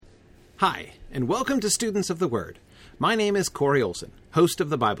Hi, and welcome to Students of the Word. My name is Corey Olson, host of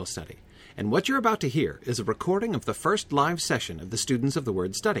the Bible Study, and what you're about to hear is a recording of the first live session of the Students of the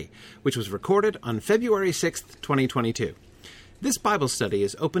Word study, which was recorded on February 6th, 2022. This Bible study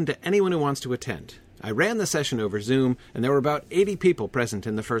is open to anyone who wants to attend. I ran the session over Zoom, and there were about 80 people present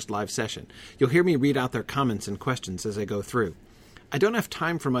in the first live session. You'll hear me read out their comments and questions as I go through. I don't have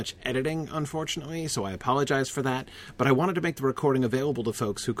time for much editing, unfortunately, so I apologize for that, but I wanted to make the recording available to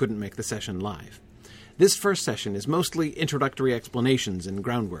folks who couldn't make the session live. This first session is mostly introductory explanations and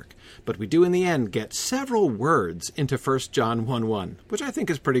groundwork, but we do in the end get several words into 1 John 1:1, which I think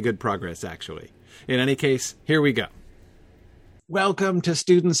is pretty good progress, actually. In any case, here we go. Welcome to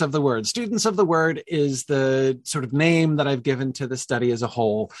Students of the Word. Students of the Word is the sort of name that I've given to the study as a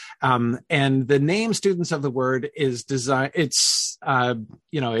whole. And the name Students of the Word is designed, it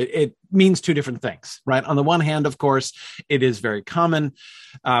means two different things, right? On the one hand, of course, it is very common,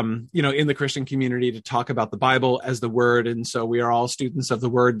 in the Christian community to talk about the Bible as the Word. And so we are all students of the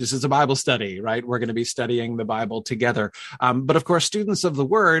Word. This is a Bible study, right? We're going to be studying the Bible together. But of course, Students of the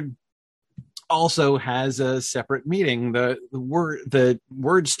Word also has a separate meaning. The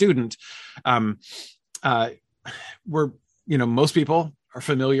word student, most people are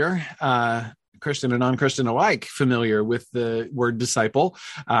familiar, Christian and non-Christian alike, familiar with the word disciple,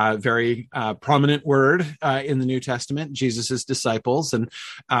 very prominent word in the New Testament, Jesus's disciples.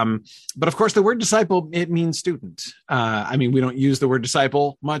 But of course, the word disciple, it means student. We don't use the word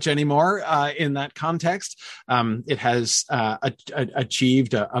disciple much anymore in that context. It has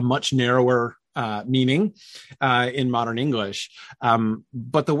achieved a much narrower meaning in modern English,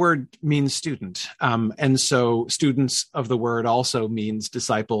 but the word means student, and so students of the word also means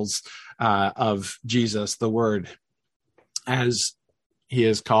disciples of Jesus, the Word, as he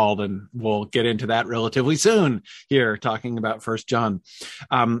is called, and we'll get into that relatively soon here, talking about 1 John.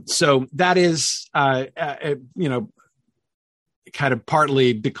 So that is, kind of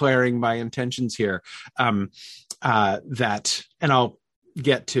partly declaring my intentions here, that, and I'll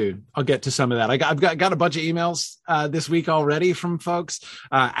get to some of that. I've got a bunch of emails this week already from folks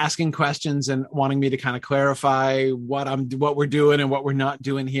asking questions and wanting me to kind of clarify what we're doing and what we're not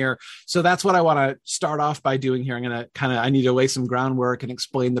doing here. So that's what I want to start off by doing here. I need to lay some groundwork and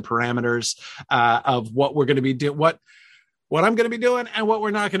explain the parameters of what we're going to be doing, what I'm going to be doing and what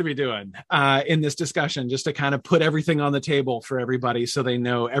we're not going to be doing in this discussion, just to kind of put everything on the table for everybody so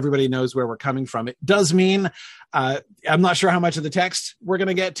everybody knows where we're coming from. It does mean I'm not sure how much of the text we're going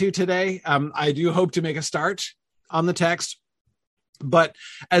to get to today. I do hope to make a start on the text, but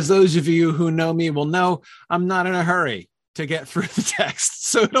as those of you who know me will know, I'm not in a hurry to get through the text.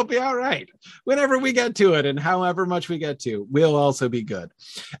 So it'll be all right. Whenever we get to it and however much we get to, we'll also be good.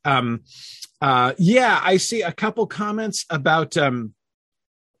 I see a couple comments about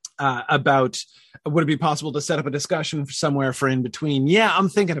would it be possible to set up a discussion somewhere for in between? Yeah, I'm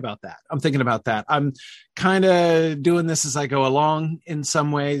thinking about that. I'm kind of doing this as I go along in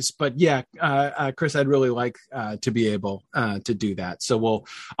some ways, but yeah, Chris, I'd really like to be able to do that. So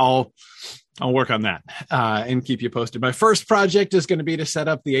I'll work on that and keep you posted. My first project is going to be to set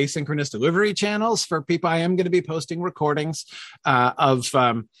up the asynchronous delivery channels for people. I am going to be posting recordings of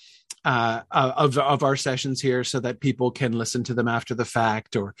our sessions here so that people can listen to them after the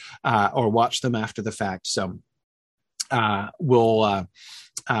fact or watch them after the fact. So we'll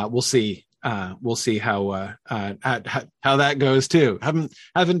see how that goes too. Haven't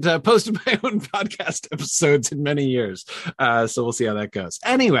posted my own podcast episodes in many years, so we'll see how that goes.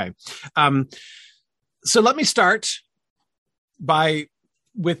 Anyway, so let me start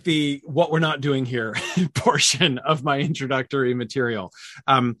with the what we're not doing here portion of my introductory material.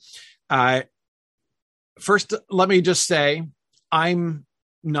 First, let me just say, I'm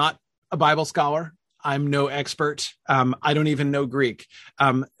not a Bible scholar. I'm no expert. I don't even know Greek.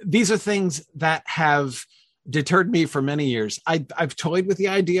 These are things that have deterred me for many years. I've toyed with the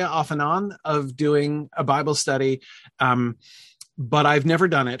idea off and on of doing a Bible study, but I've never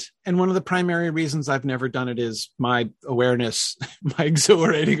done it. And one of the primary reasons I've never done it is my awareness, my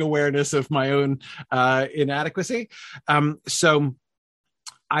exhilarating awareness of my own inadequacy.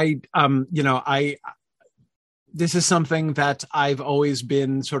 This is something that I've always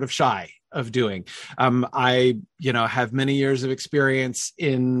been sort of shy of doing. I have many years of experience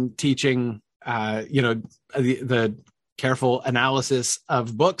in teaching, the careful analysis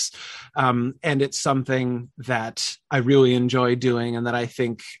of books. And it's something that I really enjoy doing and that I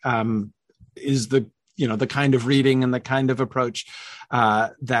think is the kind of reading and the kind of approach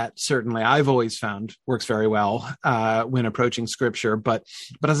that certainly I've always found works very well when approaching scripture. But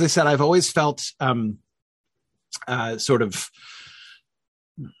as I said, I've always felt sort of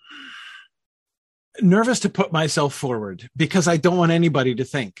nervous to put myself forward because I don't want anybody to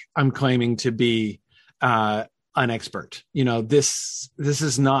think I'm claiming to be an expert. This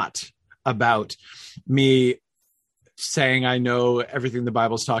is not about me saying I know everything the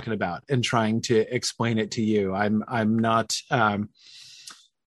Bible's talking about and trying to explain it to you. I'm not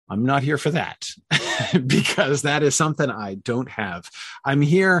here for that because that is something I don't have. I'm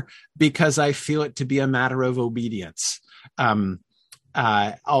here because I feel it to be a matter of obedience. I'll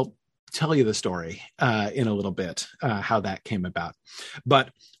tell you the story in a little bit, how that came about. But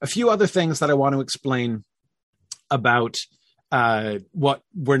a few other things that I want to explain about what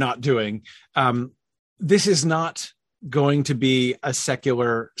we're not doing. This is not going to be a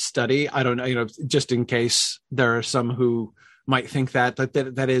secular study. I don't know, just in case there are some who might think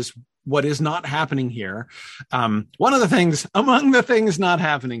that is what is not happening here. Among the things not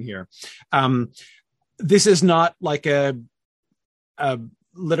happening here, this is not like a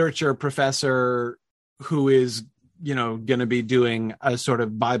literature professor who is, going to be doing a sort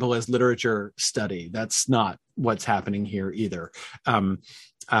of Bible as literature study. That's not what's happening here either.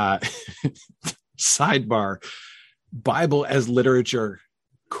 Sidebar, Bible as literature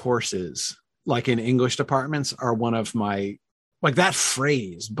courses, like in English departments, are one of my, like that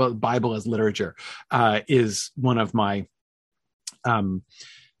phrase, but Bible as literature is one of my,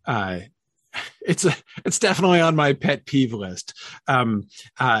 it's definitely on my pet peeve list. It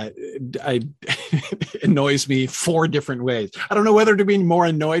annoys me 4 different ways. I don't know whether to be more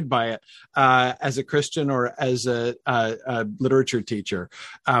annoyed by it as a Christian or as a literature teacher.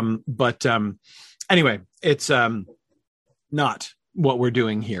 But anyway, it's not what we're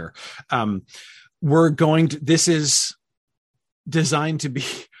doing here. This is designed to be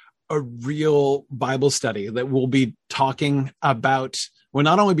a real Bible study that we'll be talking about. We'll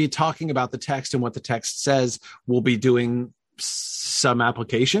not only be talking about the text and what the text says, we'll be doing some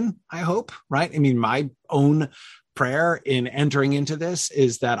application, I hope, right? I mean, my own prayer in entering into this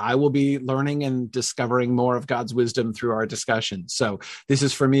is that I will be learning and discovering more of God's wisdom through our discussion. So this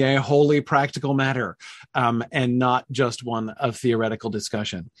is for me a wholly practical matter, and not just one of theoretical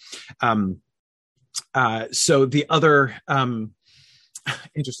discussion. So the other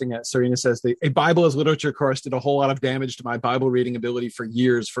interesting that Serena says a Bible as literature course did a whole lot of damage to my Bible reading ability for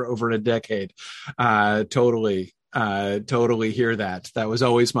years, for over a decade. Totally hear that. That was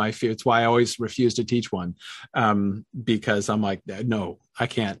always my fear. It's why I always refused to teach one, because I'm like, no, I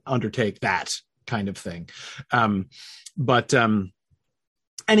can't undertake that kind of thing. But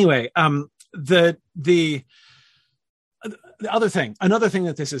anyway, the other thing, another thing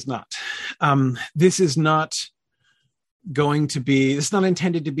that this is not it's not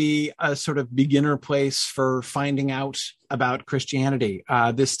intended to be a sort of beginner place for finding out about Christianity.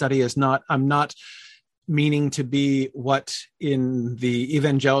 This study is not, I'm not meaning to be what in the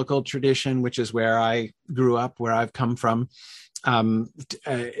evangelical tradition, which is where I grew up, where I've come from,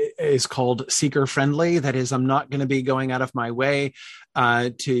 is called seeker friendly. That is, I'm not going to be going out of my way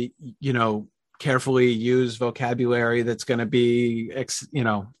to, carefully use vocabulary that's going to be,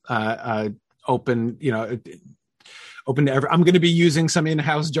 open, open to I'm going to be using some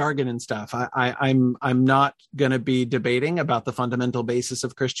in-house jargon and stuff. I'm not going to be debating about the fundamental basis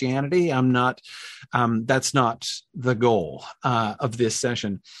of Christianity. I'm not. That's not the goal of this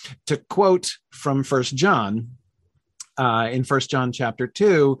session. To quote from 1 John, in 1 John chapter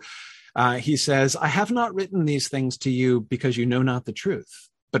 2, he says, "I have not written these things to you because you know not the truth,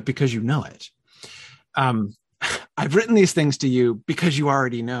 but because you know it." I've written these things to you because you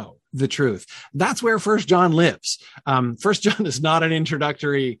already know the truth. That's where 1 John lives. 1 John is not an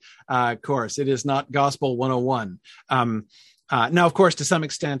introductory course. It is not Gospel 101. Now, of course, to some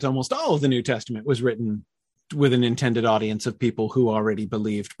extent, almost all of the New Testament was written with an intended audience of people who already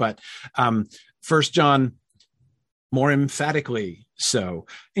believed. But 1 John, more emphatically so.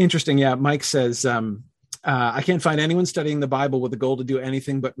 Interesting. Yeah, Mike says, I can't find anyone studying the Bible with the goal to do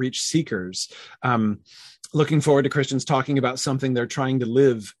anything but reach seekers. Looking forward to Christians talking about something they're trying to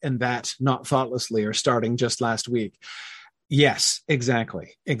live, and that not thoughtlessly or starting just last week. Yes,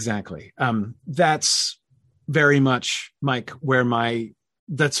 exactly. That's very much, Mike,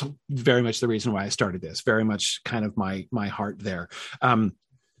 that's very much the reason why I started this, very much kind of my heart there. Some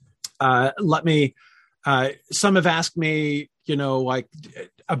have asked me,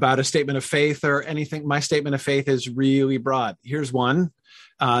 about a statement of faith or anything. My statement of faith is really broad. Here's one.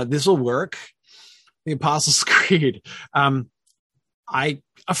 This will work. The Apostles' Creed. I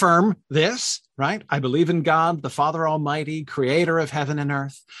affirm this, right? I believe in God, the Father Almighty, creator of heaven and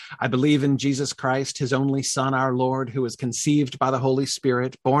earth. I believe in Jesus Christ, his only Son, our Lord, who was conceived by the Holy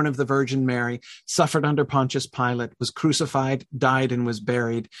Spirit, born of the Virgin Mary, suffered under Pontius Pilate, was crucified, died, and was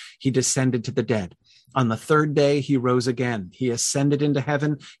buried. He descended to the dead. On the third day, he rose again. He ascended into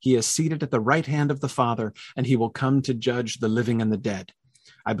heaven. He is seated at the right hand of the Father, and he will come to judge the living and the dead.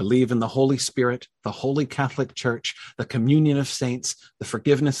 I believe in the Holy Spirit, the Holy Catholic Church, the communion of saints, the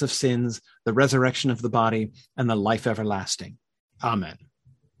forgiveness of sins, the resurrection of the body, and the life everlasting. Amen.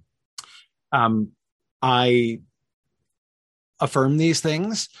 I affirm these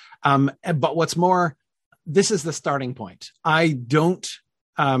things, but what's more, this is the starting point. I don't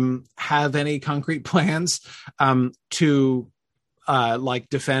have any concrete plans to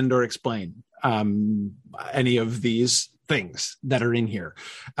defend or explain any of these things that are in here.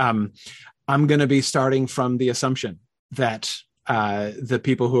 I'm going to be starting from the assumption that the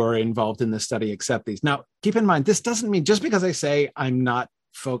people who are involved in this study accept these. Now, keep in mind, this doesn't mean just because I say I'm not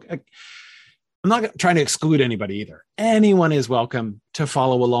trying to exclude anybody either. Anyone is welcome to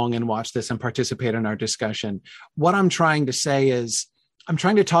follow along and watch this and participate in our discussion. What I'm trying to say is I'm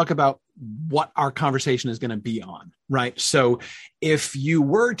trying to talk about what our conversation is going to be on, right? So if you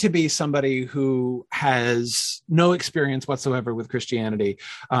were to be somebody who has no experience whatsoever with Christianity,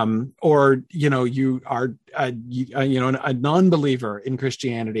 or, you are, a non-believer in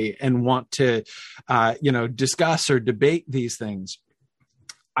Christianity and want to, discuss or debate these things,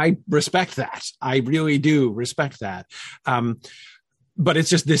 I respect that. I really do respect that. But it's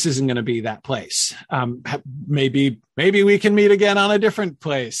just, this isn't going to be that place. Maybe we can meet again on a different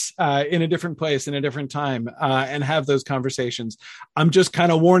place, in a different time, and have those conversations. I'm just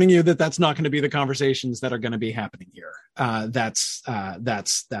kind of warning you that that's not going to be the conversations that are going to be happening here. That's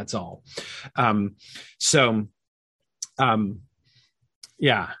all.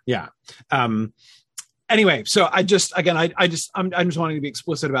 Anyway, so I'm just wanting to be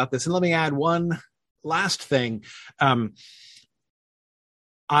explicit about this. And let me add one last thing. The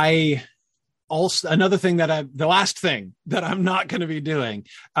last thing that I'm not going to be doing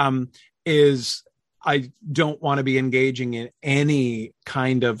is I don't want to be engaging in any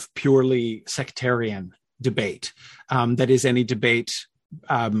kind of purely sectarian debate. That is any debate,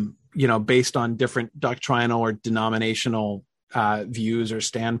 based on different doctrinal or denominational views or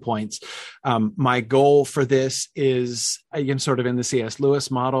standpoints. My goal for this is, again, sort of in the C.S.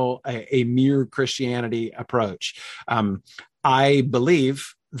 Lewis model, a mere Christianity approach. I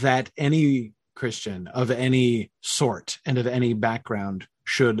believe that any Christian of any sort and of any background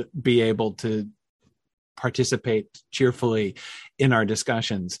should be able to participate cheerfully in our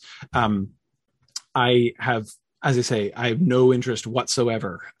discussions. I have no interest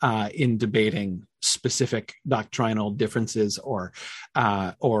whatsoever in debating specific doctrinal differences or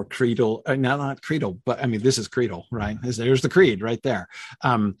creedal, not creedal, but I mean, this is creedal, right? There's the creed right there,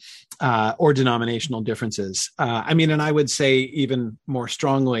 or denominational differences. And I would say even more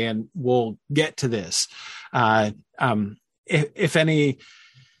strongly, and we'll get to this, if any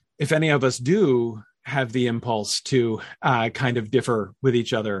of us do have the impulse to kind of differ with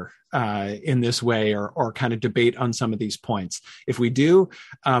each other in this way, or kind of debate on some of these points. If we do,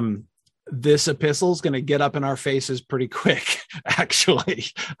 this epistle is going to get up in our faces pretty quick, actually,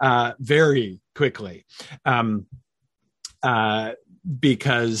 very quickly,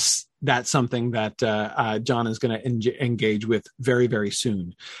 because that's something that John is going to engage with very, very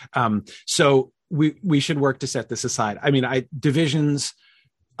soon. So we should work to set this aside. I mean, divisions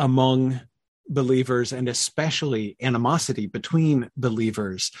among believers, and especially animosity between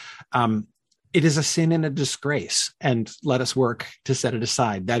believers, it is a sin and a disgrace, and let us work to set it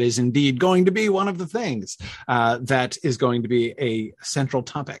aside. That is indeed going to be one of the things that is going to be a central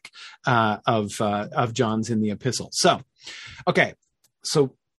topic of John's in the epistle. So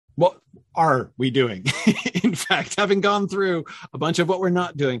what are we doing? In fact, having gone through a bunch of what we're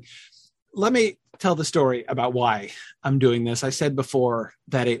not doing, let me tell the story about why I'm doing this. I said before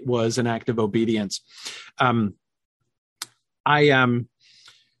that it was an act of obedience.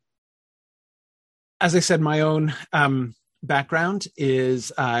 As I said, my own background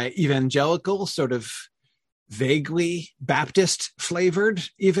is evangelical, sort of vaguely Baptist flavored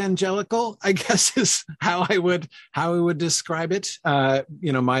evangelical, I guess is how I would describe it.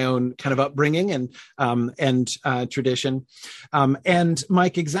 My own kind of upbringing and tradition. And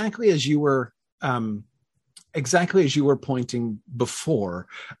Mike, exactly as you were pointing before,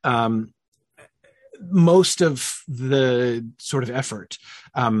 most of the sort of effort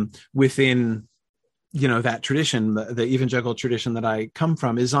within that tradition, the evangelical tradition that I come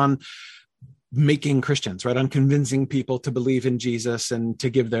from, is on making Christians, right? On convincing people to believe in Jesus and to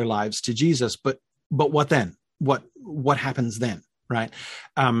give their lives to Jesus. But what then? What happens then, right?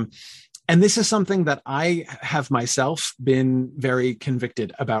 And this is something that I have myself been very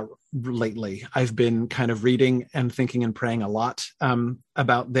convicted about lately. I've been kind of reading and thinking and praying a lot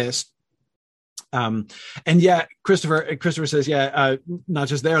about this. And yeah, Christopher says, not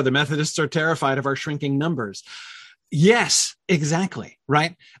just there, the Methodists are terrified of our shrinking numbers. Yes, exactly.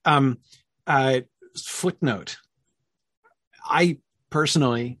 Right. Footnote. I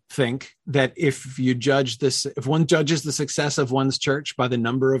personally think that if one judges the success of one's church by the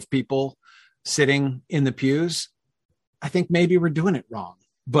number of people sitting in the pews, I think maybe we're doing it wrong.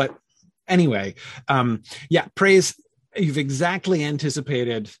 But anyway, praise. You've exactly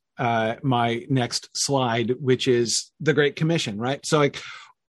anticipated my next slide, which is the Great Commission, right? So like,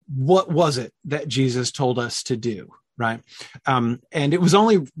 what was it that Jesus told us to do? Right. And it was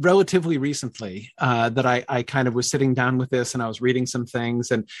only relatively recently that I kind of was sitting down with this, and I was reading some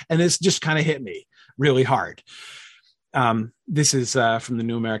things, and this just kind of hit me really hard. This is from the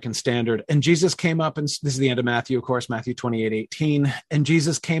New American Standard. And Jesus came up, and this is the end of Matthew, of course, Matthew 28:18. And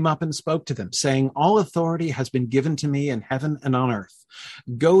Jesus came up and spoke to them, saying, all authority has been given to me in heaven and on earth.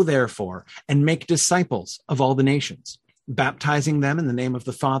 Go therefore and make disciples of all the nations, baptizing them in the name of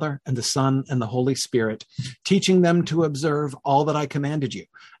the Father and the Son and the Holy Spirit, teaching them to observe all that I commanded you.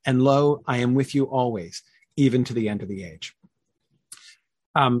 And lo, I am with you always, even to the end of the age.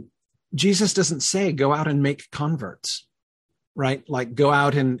 Jesus doesn't say, go out and make converts, right? Like go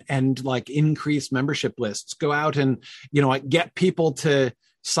out and like increase membership lists, go out and, like get people to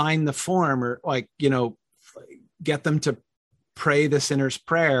sign the form, or like, get them to pray the sinner's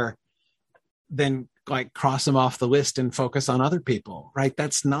prayer, then like cross them off the list and focus on other people, right?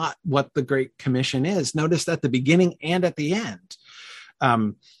 That's not what the Great Commission is. Notice at the beginning and at the end,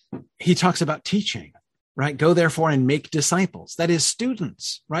 he talks about teaching, right? Go therefore and make disciples. That is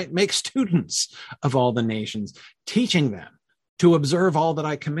students, right? Make students of all the nations, teaching them to observe all that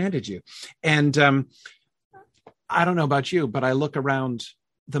I commanded you. And I don't know about you, but I look around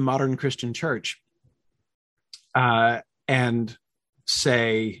the modern Christian church and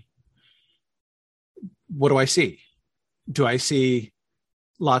say, what do I see? Do I see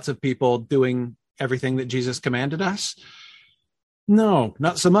lots of people doing everything that Jesus commanded us? No,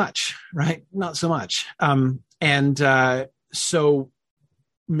 not so much, right? Not so much. So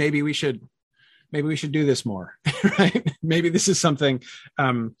maybe we should do this more, right? Maybe this is something,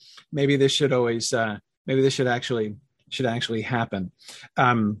 maybe this should actually happen.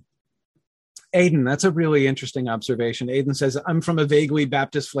 Aidan, that's a really interesting observation. Aidan says, I'm from a vaguely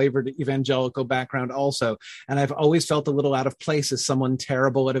Baptist-flavored evangelical background also, and I've always felt a little out of place as someone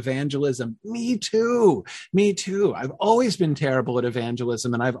terrible at evangelism. Me too. I've always been terrible at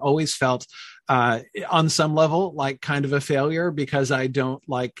evangelism, and I've always felt on some level like kind of a failure because I don't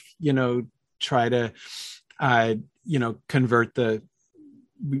try to, convert the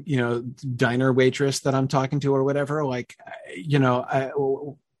diner waitress that I'm talking to or whatever. Like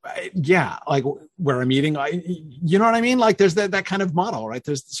where I'm eating, you know what I mean? Like there's that kind of model, right?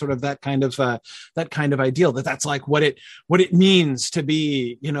 There's sort of that kind of ideal that's like what it means to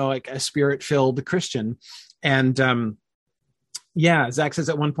be, like a spirit-filled Christian. And, Zach says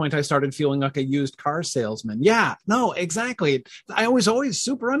at one point I started feeling like a used car salesman. Yeah, no, exactly. I was always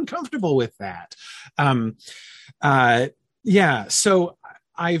super uncomfortable with that. So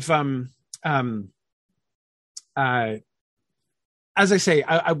I've, as I say,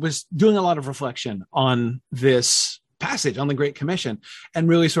 I was doing a lot of reflection on this passage, on the Great Commission, and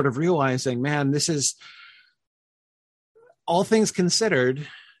really sort of realizing, man, this is, all things considered,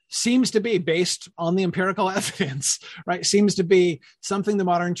 seems to be based on the empirical evidence, right? Seems to be something the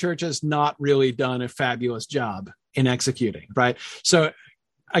modern church has not really done a fabulous job in executing, right? So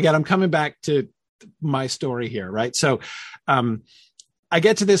again, I'm coming back to my story here, right? So I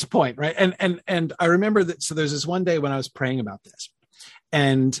get to this point, right? And I remember that, so there's this one day when I was praying about this,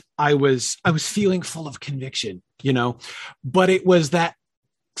 and I was feeling full of conviction, but it was that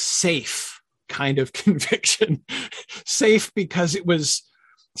safe kind of conviction, safe because it was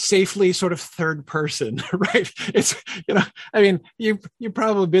safely sort of third person, right? It's, you've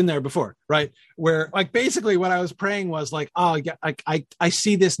probably been there before, right? Where like basically what I was praying was like, oh yeah, I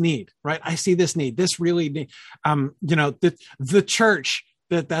see this need, right? I see this need, this really need, the church,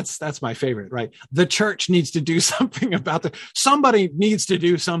 that's my favorite, right? The church needs to do something about somebody needs to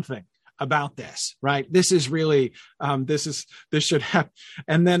do something about this, right? This is really, this should happen.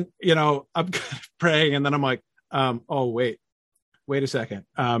 And then, I'm praying and then I'm like, wait a second.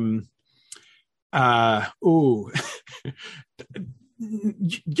 You know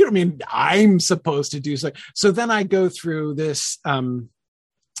what I mean? I'm supposed to do so. So then I go through this,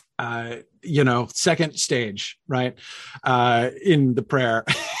 second stage, right? In the prayer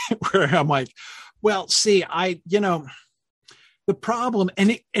where I'm like, well, see, the problem,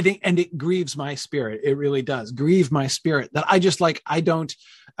 and it grieves my spirit. It really does grieve my spirit that I just I don't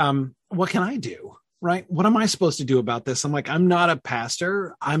what can I do? Right? What am I supposed to do about this? I'm like, I'm not a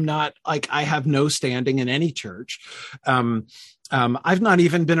pastor. I'm not like, I have no standing in any church. I've not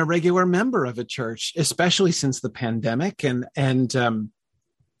even been a regular member of a church, especially since the pandemic.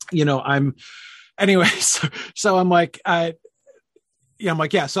 Anyway, so I'm like,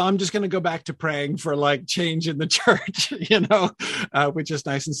 so I'm just going to go back to praying for like change in the church, which is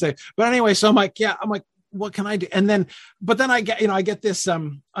nice and safe. But anyway, so I'm like, what can I do? But then I get this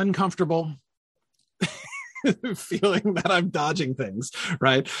uncomfortable feeling that I'm dodging things,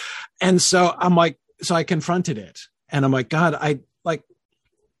 right? And so I confronted it, and I'm like, God, I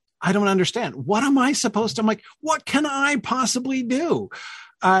don't understand. What am I supposed to? I'm like, what can I possibly do?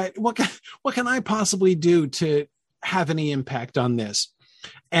 What can I possibly do to have any impact on this?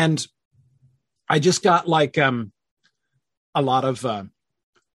 And I just got like a lot of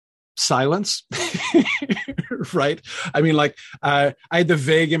silence, right? I mean, like I had the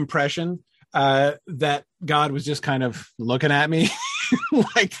vague impression that God was just kind of looking at me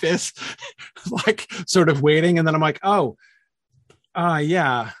like this, like sort of waiting. And then I'm like,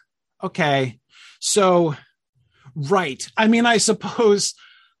 yeah, okay. So, right. I mean, I suppose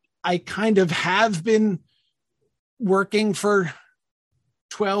I kind of have been working for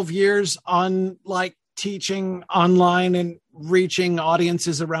 12 years on like teaching online and reaching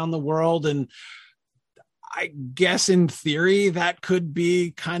audiences around the world. And I guess in theory that could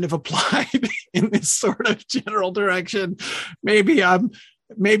be kind of applied in this sort of general direction. Maybe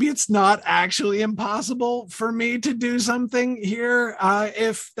it's not actually impossible for me to do something here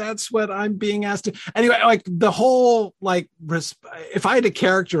if that's what I'm being asked to. Anyway, like the whole if I had to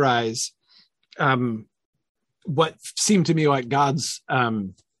characterize what seemed to me like God's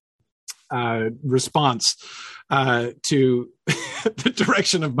response to the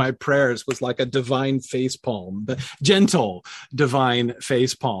direction of my prayers was like a divine facepalm, the gentle divine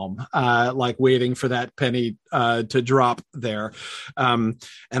facepalm, like waiting for that penny to drop there. And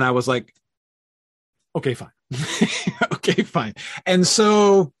I was like, okay, fine. Okay, fine. And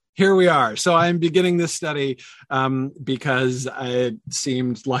so here we are. So I'm beginning this study because it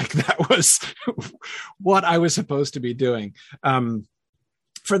seemed like that was what I was supposed to be doing.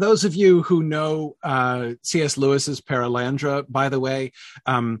 For those of you who know C.S. Lewis's Perelandra, by the way,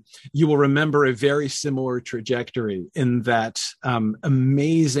 you will remember a very similar trajectory in that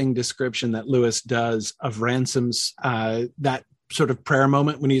amazing description that Lewis does of Ransom's, that sort of prayer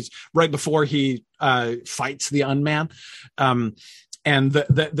moment when he's right before he fights the unman. And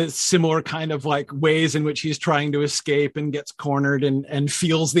the similar kind of like ways in which he's trying to escape and gets cornered and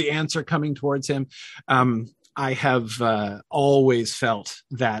feels the answer coming towards him. I have always felt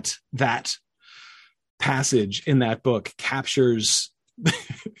that passage in that book captures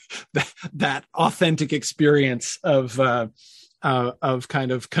that authentic experience of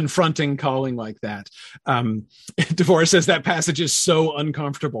kind of confronting calling like that. Devorah says that passage is so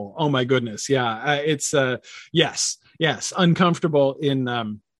uncomfortable. Oh my goodness. Yeah. It's yes. Uncomfortable in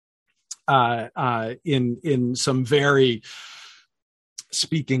some very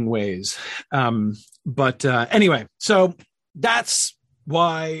speaking ways. But anyway, so that's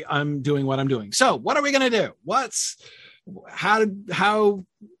why I'm doing what I'm doing. So what are we going to do? How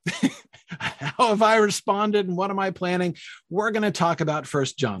have I responded and what am I planning? We're going to talk about 1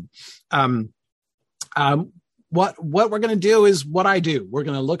 John. What we're going to do is what I do. We're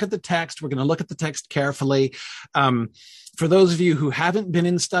going to look at the text. We're going to look at the text carefully. For those of you who haven't been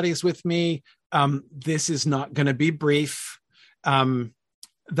in studies with me, this is not going to be brief.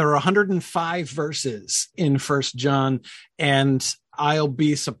 There are 105 verses in 1 John, and I'll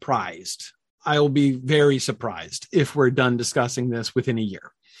be surprised. I will be very surprised if we're done discussing this within a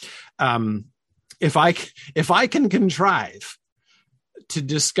year. If I can contrive to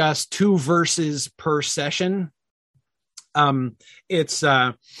discuss 2 verses per session, it's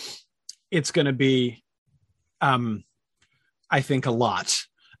going to be, I think, a lot.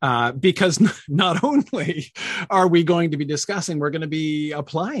 Because not only are we going to be discussing, we're going to be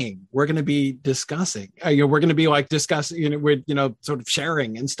applying. We're going to be discussing. We're going to be like discussing. We're sort of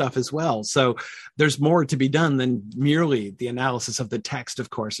sharing and stuff as well. So there's more to be done than merely the analysis of the text,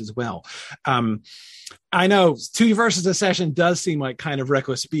 of course, as well. I know 2 verses a session does seem like kind of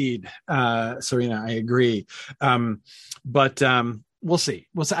reckless speed, Serena. I agree, but we'll see.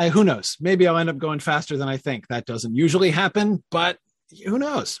 Who knows? Maybe I'll end up going faster than I think. That doesn't usually happen, but who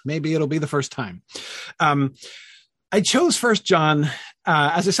knows? Maybe it'll be the first time. I chose 1 John,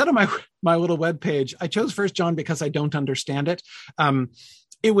 as I said on my little webpage, I chose 1 John because I don't understand it.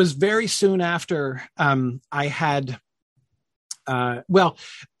 It was very soon after soon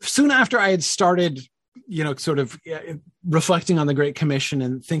after I had started sort of reflecting on the Great Commission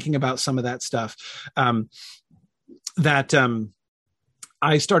and thinking about some of that stuff, that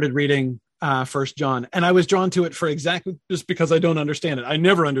I started reading First John, and I was drawn to it for exactly just because I don't understand it. I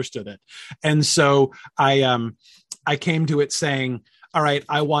never understood it, and so I came to it saying, "All right,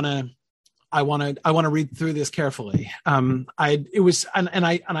 I want to read through this carefully." I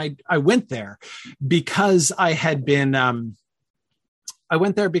went there because I had been. I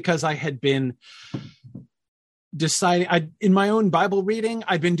went there because I had been deciding. In my own Bible reading,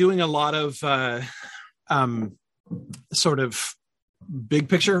 I'd been doing a lot of sort of big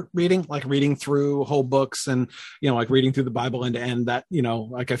picture reading, like reading through whole books and, like reading through the Bible end to end, that,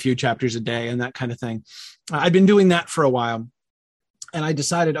 like a few chapters a day and that kind of thing. I'd been doing that for a while, and I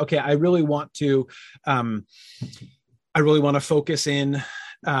decided, okay, I really want to focus in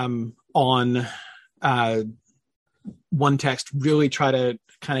on one text, really try to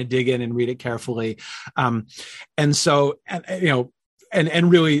kind of dig in and read it carefully. And so,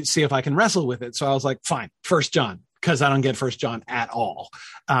 and really see if I can wrestle with it. So I was like, fine, First John, because I don't get First John at all.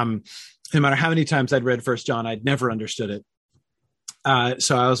 No matter how many times I'd read First John, I'd never understood it.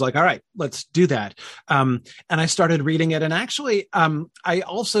 So I was like, all right, let's do that. And I started reading it. And actually, I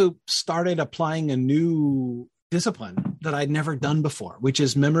also started applying a new discipline that I'd never done before, which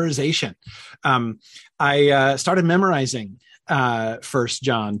is memorization. I started memorizing First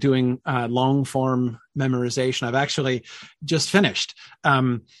John, doing long form memorization. I've actually just finished.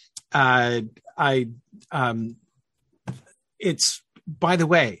 It's, by the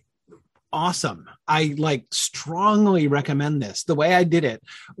way, awesome. I strongly recommend this. The way I did it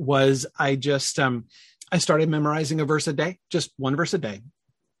was I just I started memorizing a verse a day, just one verse a day.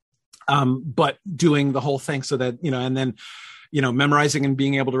 But doing the whole thing so that, and then, memorizing and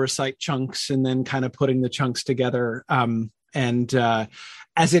being able to recite chunks and then kind of putting the chunks together. And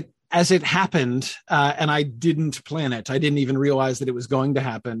as it happened, and I didn't plan it, I didn't even realize that it was going to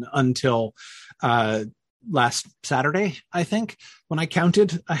happen until last Saturday, I think, when I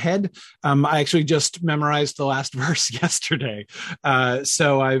counted ahead. I actually just memorized the last verse yesterday.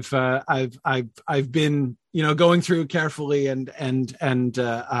 So I've been, going through carefully and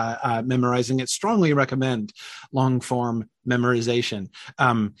memorizing it. Strongly recommend long form memorization.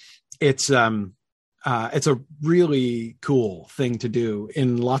 It's a really cool thing to do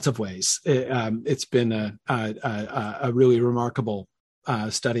in lots of ways. It's been a really remarkable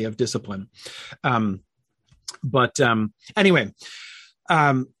study of discipline. But anyway,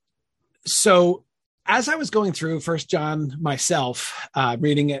 so as I was going through First John myself,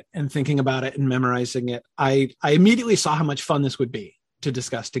 reading it and thinking about it and memorizing it, I immediately saw how much fun this would be to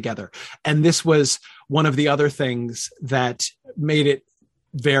discuss together. And this was one of the other things that made it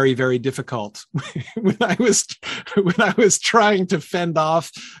very, very difficult when I was trying to fend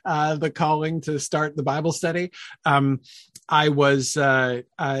off the calling to start the Bible study. I was one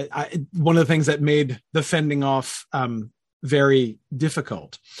of the things that made the fending off very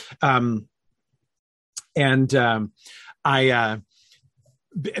difficult. It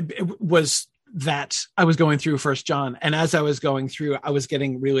was that I was going through First John, and as I was going through, I was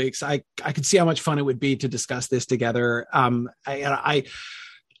getting really excited. I could see how much fun it would be to discuss this together. There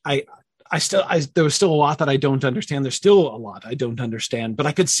was still a lot that I don't understand. There's still a lot I don't understand, but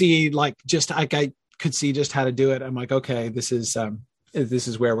I could see I could see just how to do it. I'm like, okay, this is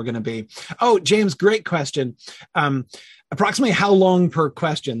where we're going to be. Oh, James, great question. Approximately how long per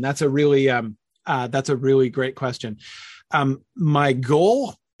question? That's a really great question. My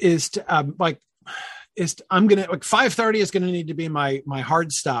goal is to I'm going to 5:30 is going to need to be my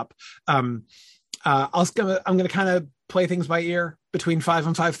hard stop. I'm going to kind of play things by ear between 5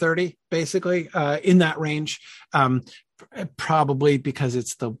 and 5:30, basically, in that range. Probably because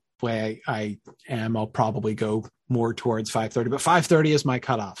it's the way I am, I'll probably go more towards 5:30, but 5:30 is my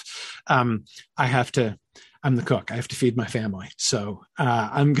cutoff. I'm the cook. I have to feed my family. So,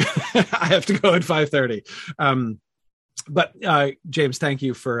 I have to go at 5:30. But James, thank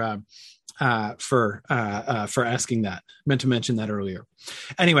you for asking that. Meant to mention that earlier.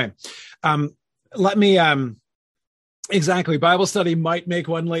 Anyway, let me, exactly. Bible study might make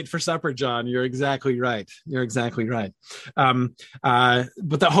one late for supper, John. You're exactly right.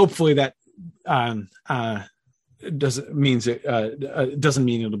 But hopefully that doesn't mean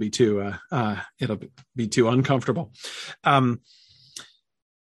it'll be too uncomfortable.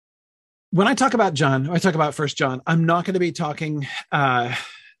 When I talk about First John, I'm not going to be talking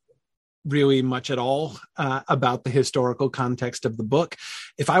really much at all about the historical context of the book.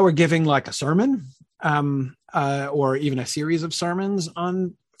 If I were giving like a sermon or even a series of sermons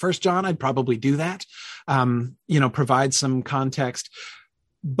on First John, I'd probably do that, provide some context.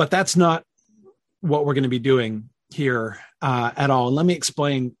 But that's not what we're going to be doing here at all. And let me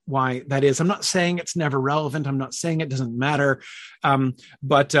explain why that is. I'm not saying it's never relevant. I'm not saying it doesn't matter.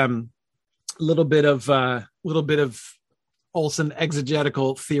 But a little bit of Olson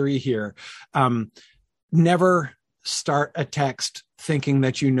exegetical theory here. Never start a text thinking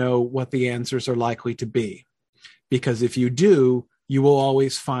that you know what the answers are likely to be, because if you do, you will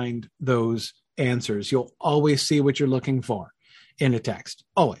always find those answers. You'll always see what you're looking for in a text,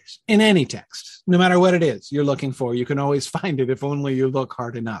 always, in any text, no matter what it is you're looking for. You can always find it if only you look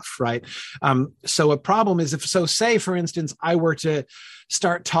hard enough, right? So a problem is say, for instance, I were to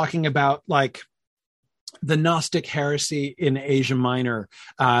start talking about like the Gnostic heresy in Asia Minor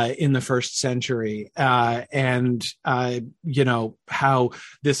in the first century, and how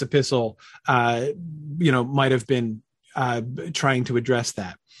this epistle, might have been trying to address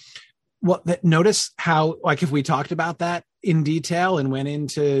that. Notice how, like, if we talked about that in detail and went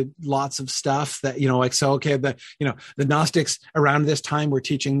into lots of stuff that, the Gnostics around this time were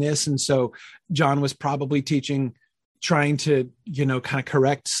teaching this. And so John was probably trying to, kind of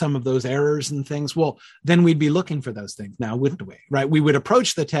correct some of those errors and things. Well, then we'd be looking for those things now, wouldn't we? Right. We would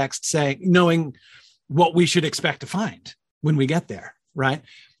approach the text knowing what we should expect to find when we get there. Right.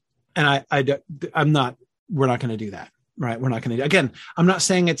 And we're not going to do that. Right. We're not going to. Again, I'm not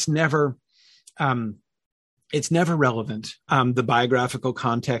saying it's never relevant. The biographical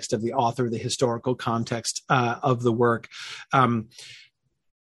context of the author, the historical context of the work.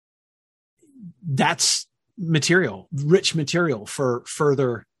 That's rich material for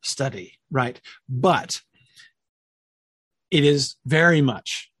further study. Right. But it is very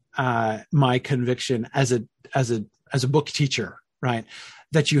much my conviction as a book teacher, right,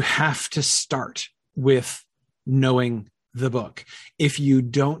 that you have to start with knowing the book. If you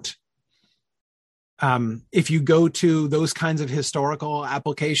don't, if you go to those kinds of historical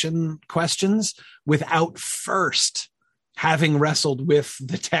application questions without first having wrestled with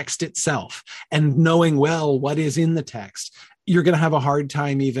the text itself and knowing well what is in the text, you're going to have a hard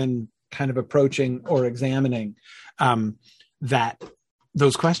time even kind of approaching or examining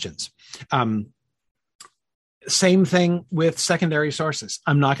those questions. Same thing with secondary sources.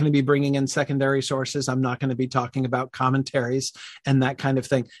 I'm not going to be bringing in secondary sources. I'm not going to be talking about commentaries and that kind of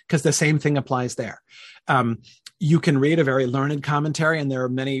thing, because the same thing applies there. You can read a very learned commentary, and there are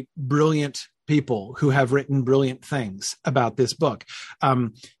many brilliant people who have written brilliant things about this book.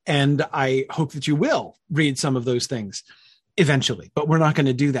 And I hope that you will read some of those things eventually, but we're not going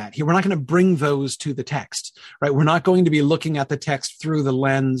to do that here. We're not going to bring those to the text, right? We're not going to be looking at the text through the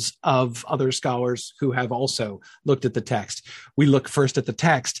lens of other scholars who have also looked at the text. We look first at the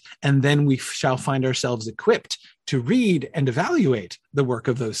text, and then we shall find ourselves equipped to read and evaluate the work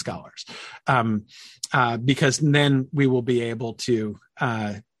of those scholars, because then we will be able to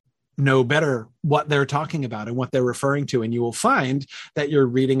know better what they're talking about and what they're referring to. And you will find that your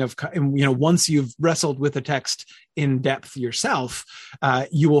reading of, once you've wrestled with the text in depth yourself,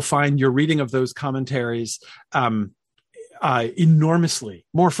 you will find your reading of those commentaries enormously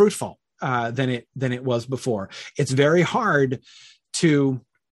more fruitful than it was before. It's very hard to,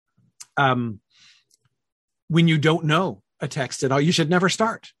 when you don't know a text at all, you should never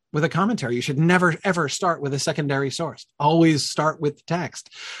start with a commentary. You should never, ever start with a secondary source. Always start with the text.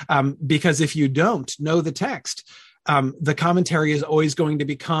 Because if you don't know the text, the commentary is always going to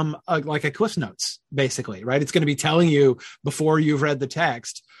become like a Cliff Notes, basically, right? It's going to be telling you before you've read the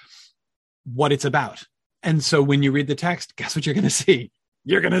text what it's about. And so when you read the text, guess what you're going to see?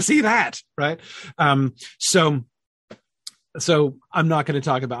 You're going to see that, right? So I'm not going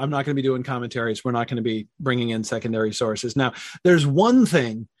to be doing commentaries. We're not going to be bringing in secondary sources. Now, there's one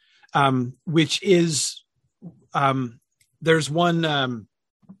thing, which is, there's one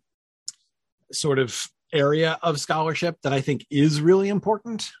sort of area of scholarship that I think is really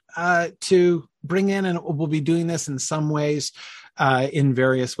important to bring in, and we'll be doing this in some ways, in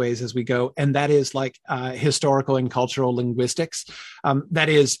various ways as we go, and that is like historical and cultural linguistics. That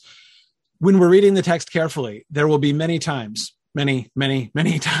is, when we're reading the text carefully, there will be many times when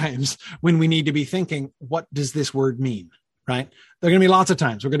we need to be thinking, what does this word mean, right? There are going to be lots of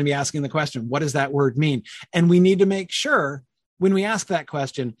times we're going to be asking the question, what does that word mean? And we need to make sure when we ask that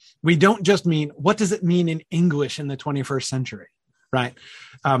question, we don't just mean, what does it mean in English in the 21st century, right?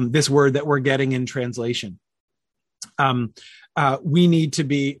 This word that we're getting in translation. We need to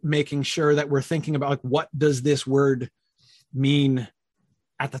be making sure that we're thinking about, like, what does this word mean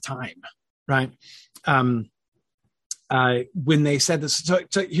at the time, right? When they said this, so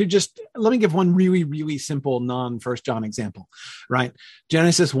you let me give one really, really simple non-First John example, right?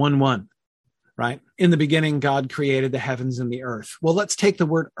 Genesis 1:1, right? In the beginning, God created the heavens and the earth. Well, let's take the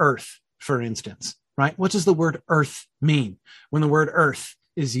word earth for instance, right? What does the word earth mean when the word earth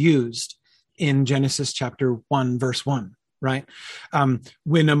is used in Genesis chapter 1, verse 1, right?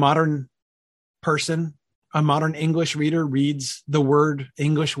 When a modern person, a modern English reader reads the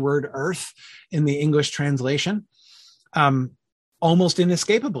English word earth in the English translation, almost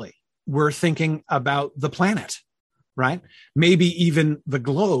inescapably, we're thinking about the planet, right? Maybe even the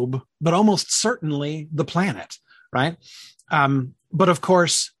globe, but almost certainly the planet, right? But of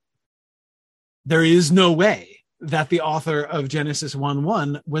course, there is no way that the author of Genesis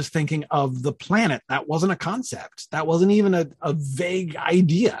 1:1 was thinking of the planet. That wasn't a concept. That wasn't even a vague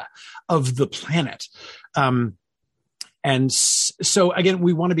idea of the planet. And so again,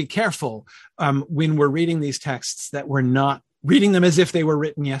 we want to be careful when we're reading these texts that we're not reading them as if they were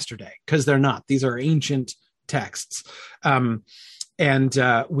written yesterday, because they're not. These are ancient texts. And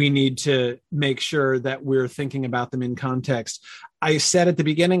we need to make sure that we're thinking about them in context. I said at the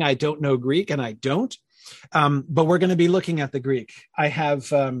beginning, I don't know Greek, and I don't. But we're going to be looking at the Greek. I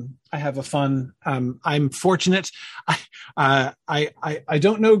have a fun. I'm fortunate. I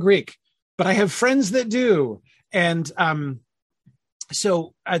don't know Greek, but I have friends that do, and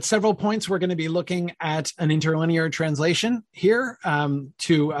so at several points we're going to be looking at an interlinear translation here. So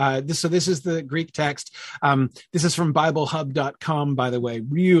this is the Greek text. This is from BibleHub.com, by the way.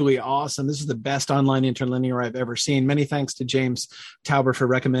 Really awesome. This is the best online interlinear I've ever seen. Many thanks to James Tauber for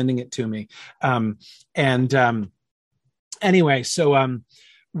recommending it to me. Anyway, so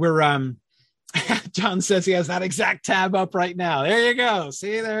we're John says he has that exact tab up right now. There you go.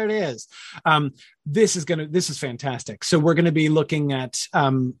 See, there it is. This is fantastic. So we're going to be looking at,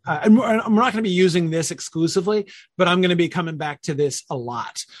 I'm not going to be using this exclusively, but I'm going to be coming back to this a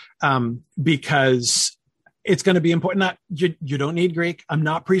lot, because it's going to be important. You don't need Greek. I'm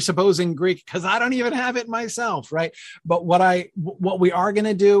not presupposing Greek because I don't even have it myself. Right. But what we are going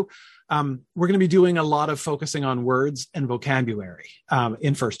to do, we're going to be doing a lot of focusing on words and vocabulary,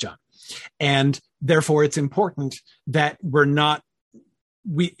 in 1 John. And therefore, it's important that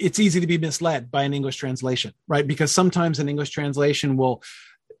it's easy to be misled by an English translation, right? Because sometimes an English translation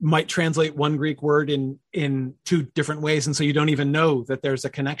might translate one Greek word in two different ways. And so you don't even know that there's a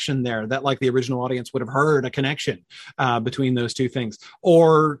connection there, that like the original audience would have heard a connection between those two things,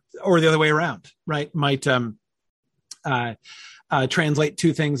 or the other way around, right? Might translate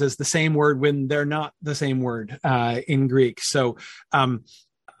two things as the same word when they're not the same word in Greek. So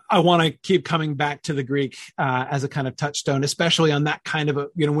I want to keep coming back to the Greek as a kind of touchstone, especially on that kind of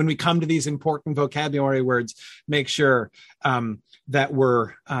when we come to these important vocabulary words, make sure that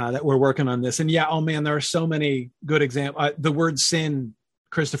we're working on this. And yeah, oh man, there are so many good examples. The word sin,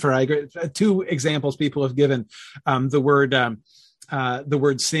 Christopher, I agree. Two examples people have given, the word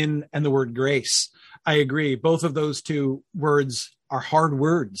sin and the word grace. I agree. Both of those two words are hard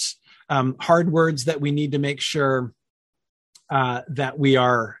words that we need to make sure that we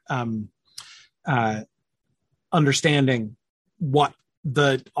are understanding what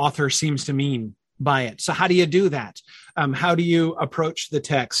the author seems to mean by it. So how do you do that? How do you approach the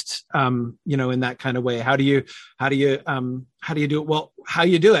text, in that kind of way? How do you do it? Well, how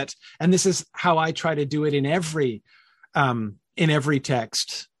you do it, and this is how I try to do it in every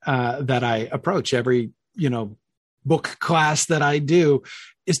text that I approach, every book class that I do,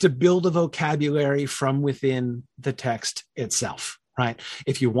 is to build a vocabulary from within the text itself, right?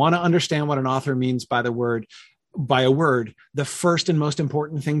 If you want to understand what an author means by a word, the first and most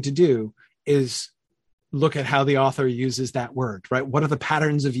important thing to do is look at how the author uses that word, right? What are the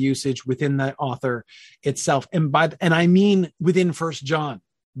patterns of usage within the author itself? And I mean within 1 John,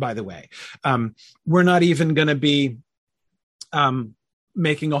 by the way. We're not even going to be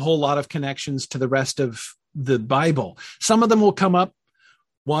making a whole lot of connections to the rest of the Bible. Some of them will come up,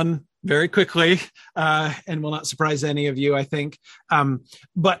 one very quickly, and will not surprise any of you, I think.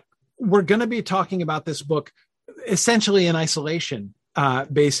 But we're going to be talking about this book essentially in isolation,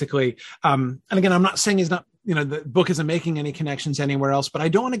 basically. And again, I'm not saying the book isn't making any connections anywhere else, but I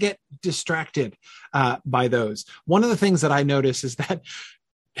don't want to get distracted by those. One of the things that I notice is that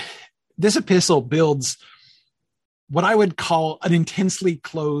this epistle builds what I would call an intensely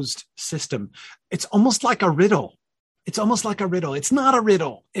closed system. It's almost like a riddle. It's not a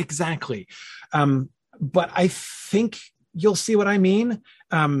riddle exactly. But I think you'll see what I mean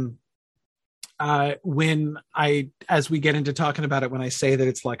as we get into talking about it, when I say that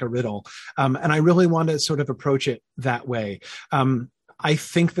it's like a riddle. And I really want to sort of approach it that way. I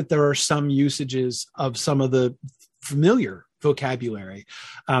think that there are some usages of some of the familiar vocabulary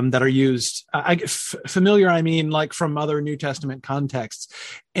that are used. Familiar, I mean, like from other New Testament contexts,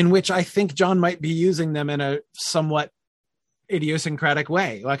 in which I think John might be using them in a somewhat idiosyncratic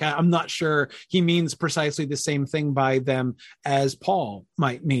way. Like I'm not sure he means precisely the same thing by them as Paul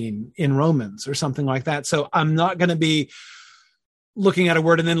might mean in Romans or something like that. So I'm not going to be looking at a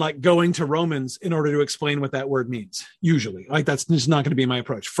word and then like going to Romans in order to explain what that word means. Usually, like that's just not going to be my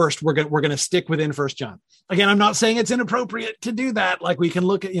approach. First, we're going to stick within 1 John. Again, I'm not saying it's inappropriate to do that. Like we can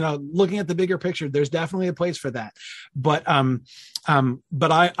look at, looking at the bigger picture, there's definitely a place for that. But I'm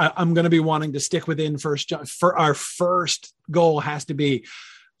going to be wanting to stick within 1 John. For our first goal has to be,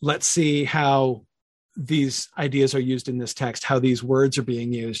 let's see how these ideas are used in this text, how these words are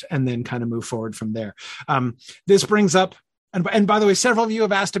being used, and then kind of move forward from there. This brings up, and by the way, several of you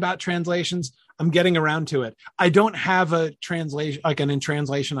have asked about translations. I'm getting around to it. I don't have a translation, like an in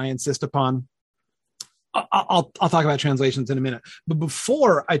translation I insist upon. I'll talk about translations in a minute. But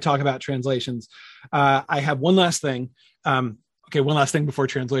before I talk about translations, I have one last thing. One last thing before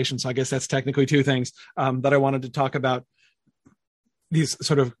translation. So I guess that's technically two things that I wanted to talk about, these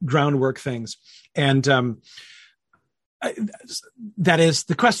sort of groundwork things. And that is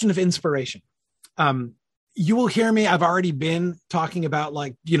the question of inspiration. You will hear me. I've already been talking about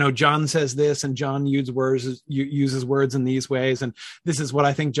John says this and John uses words in these ways. And this is what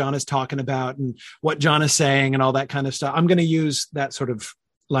I think John is talking about and what John is saying and all that kind of stuff. I'm going to use that sort of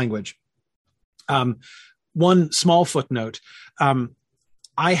language. One small footnote.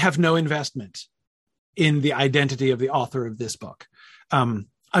 I have no investment in the identity of the author of this book. I'm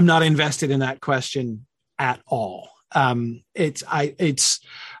not invested in that question at all. It's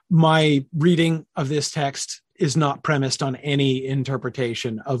my reading of this text is not premised on any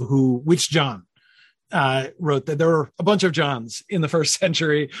interpretation of which John wrote that. There were a bunch of Johns in the first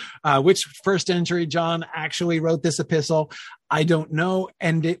century. Which first century John actually wrote this epistle, I don't know.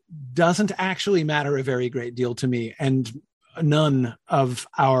 And it doesn't actually matter a very great deal to me. And none of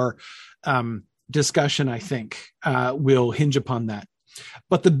our discussion, I think, will hinge upon that.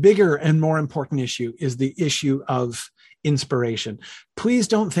 But the bigger and more important issue is the issue of inspiration. Please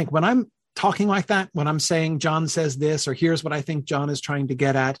don't think when I'm talking like that, when I'm saying John says this, or here's what I think John is trying to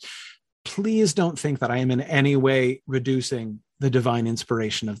get at, please don't think that I am in any way reducing the divine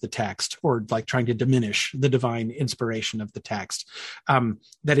inspiration of the text or like trying to diminish the divine inspiration of the text.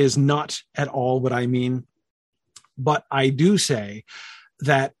 That is not at all what I mean. But I do say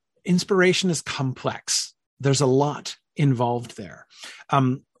that inspiration is complex. There's a lot involved there.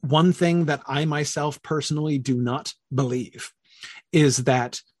 One thing that I myself personally do not believe is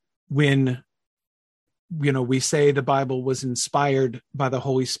that when we say the Bible was inspired by the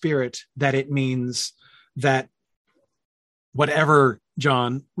Holy Spirit, that it means that whatever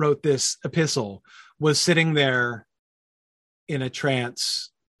John wrote this epistle was sitting there in a trance,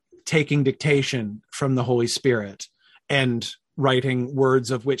 taking dictation from the Holy Spirit and writing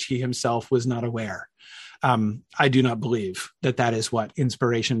words of which he himself was not aware. I do not believe that is what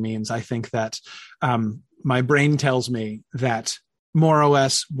inspiration means. I think that my brain tells me that more or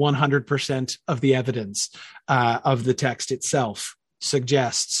less 100% of the evidence of the text itself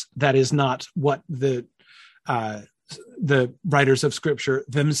suggests that is not what the writers of Scripture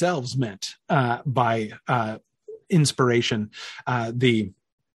themselves meant by inspiration, the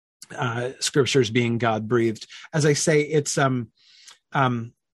Scriptures being God-breathed. As I say, it's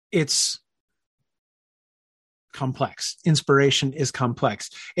complex. Inspiration is complex.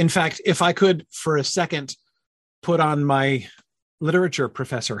 In fact, if I could for a second put on my literature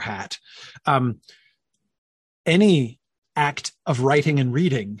professor hat, any act of writing and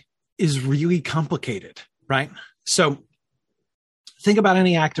reading is really complicated, right? So think about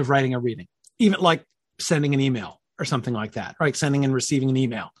any act of writing or reading, even like sending an email or something like that, right? Sending and receiving an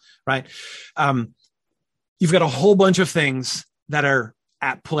email, right? You've got a whole bunch of things that are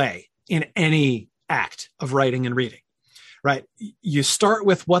at play in any act of writing and reading, right? You start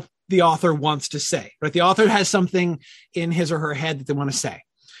with what the author wants to say, right? The author has something in his or her head that they want to say,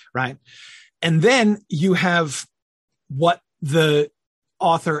 right? And then you have what the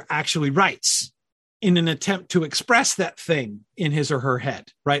author actually writes in an attempt to express that thing in his or her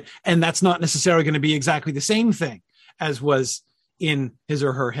head, right? And that's not necessarily going to be exactly the same thing as was in his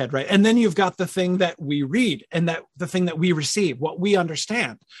or her head, right? And then you've got the thing that we read and that the thing that we receive, what we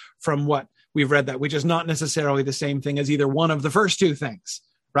understand from what we've read, that which is not necessarily the same thing as either one of the first two things,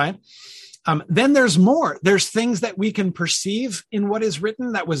 right? Then there's more. There's things that we can perceive in what is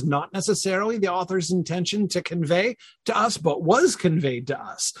written that was not necessarily the author's intention to convey to us, but was conveyed to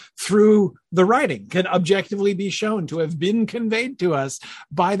us through the writing, can objectively be shown to have been conveyed to us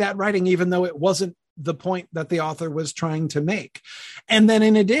by that writing, even though it wasn't the point that the author was trying to make. And then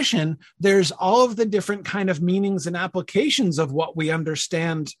in addition, there's all of the different kind of meanings and applications of what we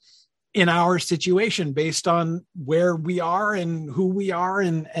understand in our situation based on where we are and who we are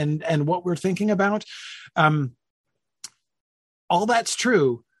and what we're thinking about. All that's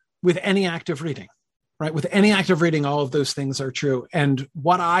true with any act of reading, right? With any act of reading, all of those things are true. And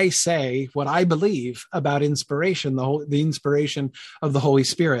what I believe about inspiration, the inspiration of the Holy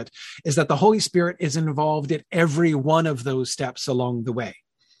Spirit, is that the Holy Spirit is involved in every one of those steps along the way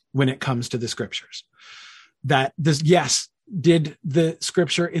when it comes to the scriptures. That this, yes, did the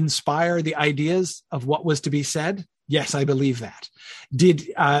scripture inspire the ideas of what was to be said? Yes, I believe that. Did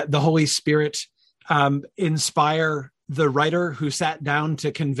the Holy Spirit inspire the writer who sat down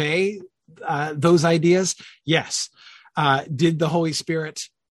to convey those ideas? Yes. Did the Holy Spirit,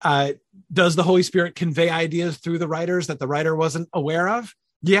 does the Holy Spirit convey ideas through the writers that the writer wasn't aware of?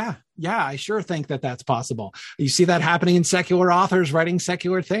 Yeah, I sure think that that's possible. You see that happening in secular authors writing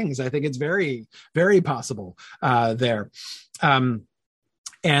secular things. I think it's very, very possible there. And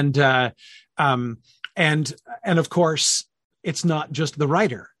of course, it's not just the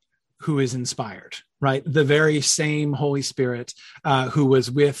writer who is inspired, right? The very same Holy Spirit who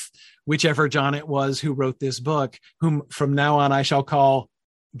was with whichever John it was who wrote this book, whom from now on I shall call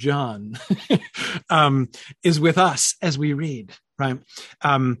John, is with us as we read, right?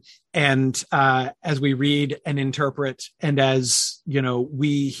 And as we read and interpret, and as,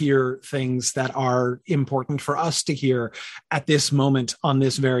 we hear things that are important for us to hear at this moment on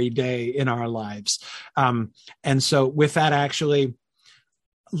this very day in our lives. And so with that, actually,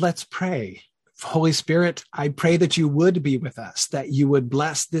 let's pray. Holy Spirit, I pray that you would be with us, that you would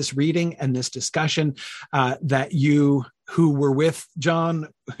bless this reading and this discussion, that you who were with John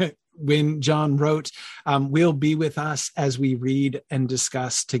when John wrote, will be with us as we read and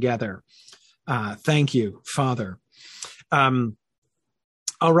discuss together. Thank you, Father. All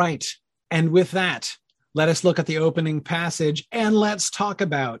right. And with that, let us look at the opening passage and let's talk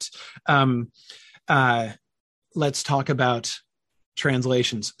about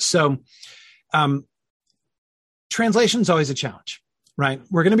translations. So, translation is always a challenge, right?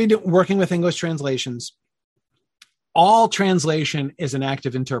 We're going to be working with English translations. All translation is an act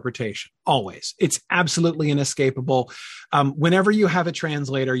of interpretation, always. It's absolutely inescapable. Whenever you have a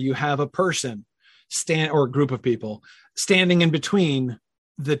translator, you have a person or a group of people standing in between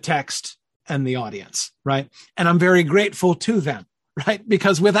the text and the audience, right? And I'm very grateful to them, right?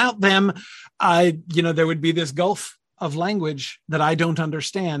 Because without them, there would be this gulf of language that I don't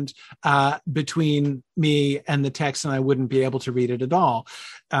understand between me and the text, and I wouldn't be able to read it at all.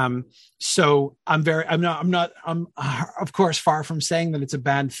 So I'm of course far from saying that it's a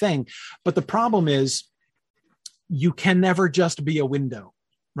bad thing, but the problem is you can never just be a window,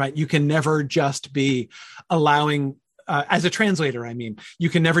 right? You can never just be allowing, as a translator, you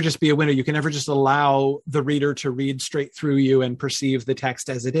can never just be a window. You can never just allow the reader to read straight through you and perceive the text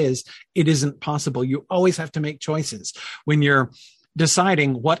as it is. It isn't possible. You always have to make choices when you're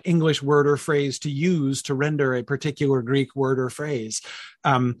deciding what English word or phrase to use to render a particular Greek word or phrase.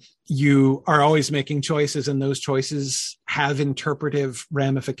 You are always making choices, and those choices have interpretive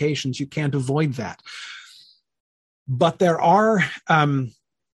ramifications. You can't avoid that. But there are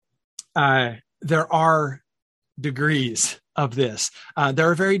degrees of this. There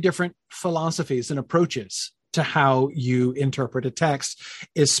are very different philosophies and approaches to how you interpret a text,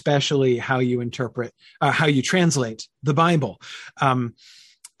 especially how you translate the Bible.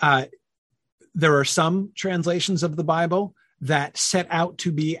 There are some translations of the Bible that set out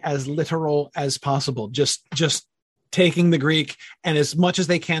to be as literal as possible, just taking the Greek and as much as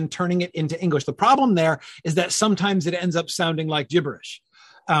they can turning it into English. The problem there is that sometimes it ends up sounding like gibberish.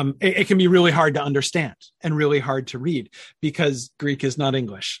 It can be really hard to understand and really hard to read because Greek is not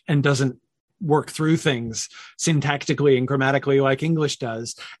English and doesn't work through things syntactically and grammatically like English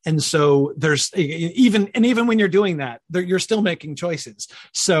does. And so there's even when you're doing that, you're still making choices.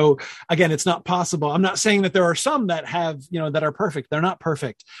 So again, it's not possible. I'm not saying that there are some that have, that are perfect. They're not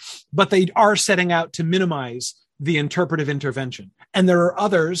perfect, but they are setting out to minimize the interpretive intervention. And there are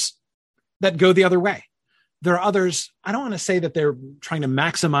others that go the other way. There are others, I don't want to say that they're trying to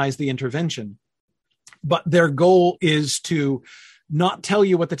maximize the intervention, but their goal is to not tell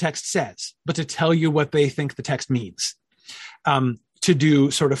you what the text says, but to tell you what they think the text means, to do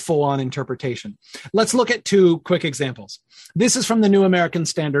sort of full-on interpretation. Let's look at two quick examples. This is from the New American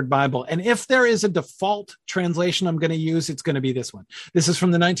Standard Bible, and if there is a default translation I'm going to use, it's going to be this one. This is from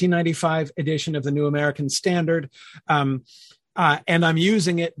the 1995 edition of the New American Standard. And I'm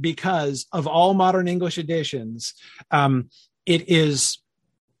using it because of all modern English editions, it is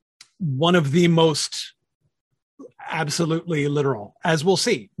one of the most absolutely literal, as we'll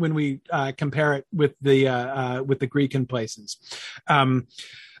see when we compare it with the Greek in places.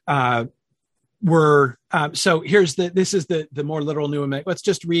 So this is the more literal New American. Let's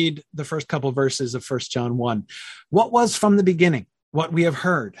just read the first couple verses of 1 John 1. What was from the beginning, what we have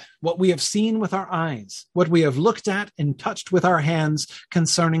heard, what we have seen with our eyes, what we have looked at and touched with our hands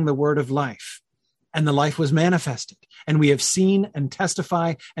concerning the word of life. And the life was manifested, and we have seen and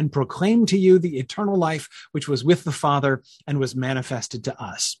testify and proclaim to you the eternal life which was with the Father and was manifested to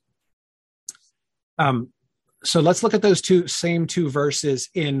us. So let's look at those same two verses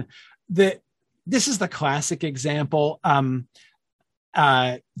in this is the classic example.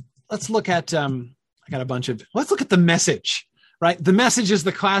 Let's look at, let's look at the Message, right? The Message is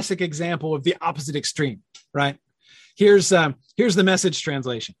the classic example of the opposite extreme, right? Here's the Message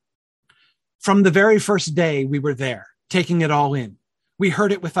translation. From the very first day we were there, taking it all in. We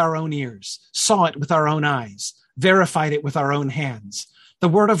heard it with our own ears, saw it with our own eyes, verified it with our own hands. The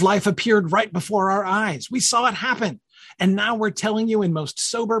word of life appeared right before our eyes. We saw it happen. And now we're telling you in most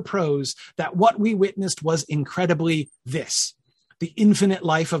sober prose that what we witnessed was incredibly this. The infinite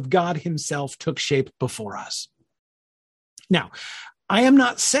life of God himself took shape before us. Now, I am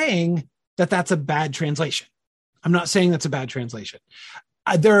not saying that that's a bad translation. I'm not saying that's a bad translation.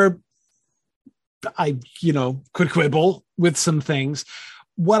 I could quibble with some things.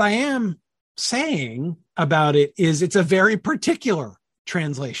 What I am saying about it is it's a very particular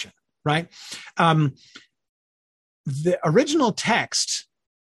translation, right? The original text,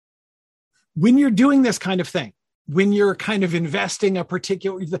 when you're doing this kind of thing, when you're kind of investing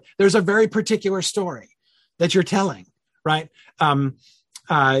there's a very particular story that you're telling, right?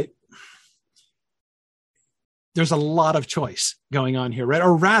 There's a lot of choice going on here, right?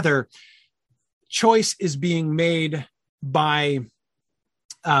 Or rather, choice is being made by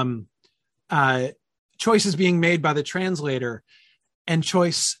the translator, and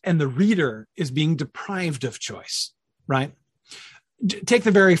the reader is being deprived of choice, right? Take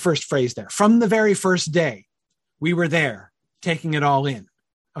the very first phrase there. From the very first day, we were there, taking it all in.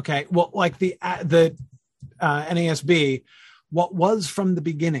 Okay, well, like the NASB, what was from the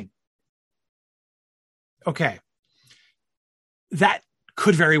beginning? Okay, that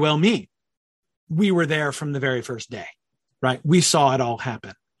could very well mean we were there from the very first day, right? We saw it all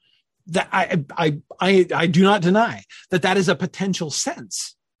happen. That I do not deny that is a potential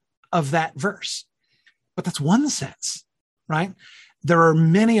sense of that verse, but that's one sense, right? There are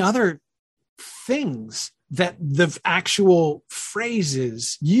many other things that the actual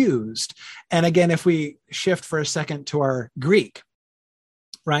phrases used. And again, if we shift for a second to our Greek,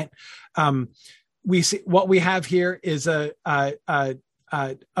 right? We see what we have here is a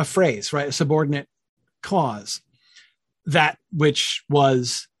phrase, right? A subordinate clause, that which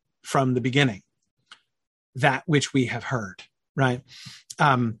was from the beginning, that which we have heard, right?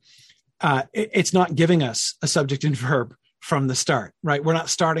 It's not giving us a subject and verb from the start, right? We're not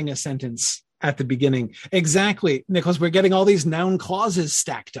starting a sentence at the beginning. Exactly, Nicholas, we're getting all these noun clauses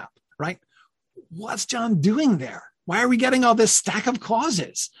stacked up, right? What's John doing there? Why are we getting all this stack of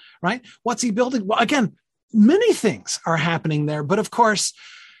clauses, right? What's he building? Well, again, many things are happening there. But of course,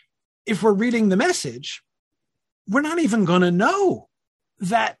 if we're reading the Message, we're not even going to know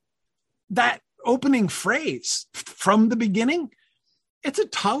that opening phrase from the beginning, it's a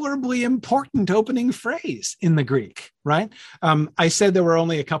tolerably important opening phrase in the Greek, right? I said there were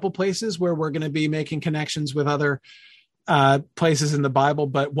only a couple places where we're going to be making connections with other places in the Bible,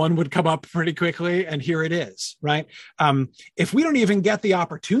 but one would come up pretty quickly, and here it is, right? If we don't even get the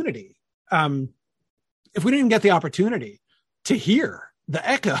opportunity, to hear the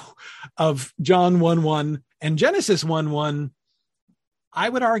echo of John 1:1 and Genesis 1:1, I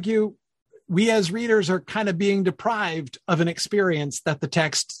would argue we as readers are kind of being deprived of an experience that the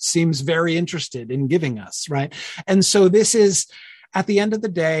text seems very interested in giving us, right? And so this is, at the end of the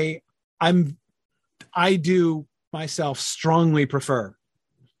day, I do myself strongly prefer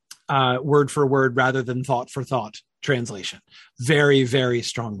word for word rather than thought for thought translation. Very, very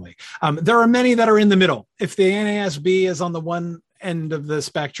strongly. There are many that are in the middle. If the NASB is on the one end of the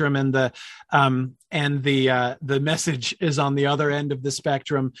spectrum and the Message is on the other end of the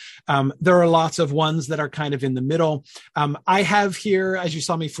spectrum, there are lots of ones that are kind of in the middle. I have here, as you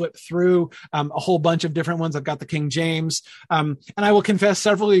saw me flip through, a whole bunch of different ones. I've got the King James, and I will confess,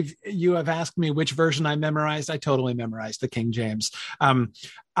 several of you have asked me which version I memorized. I totally memorized the King James. I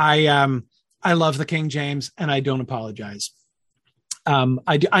love the King James, and I don't apologize.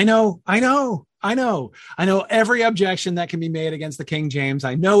 I know every objection that can be made against the King James.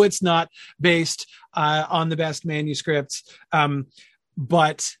 I know it's not based on the best manuscripts,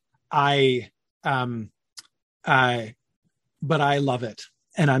 but I love it.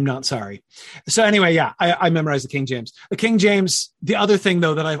 I'm not sorry. So anyway, yeah, I memorized the King James. The King James, the other thing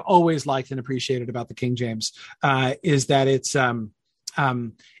though that I've always liked and appreciated about the King James is that it's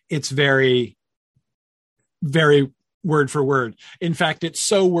very, very word for word. In fact, it's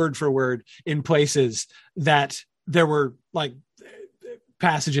so word for word in places that there were like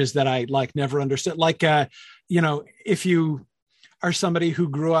passages that I like never understood. Like, if you are somebody who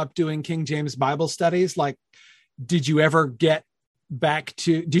grew up doing King James Bible studies, like, did you ever get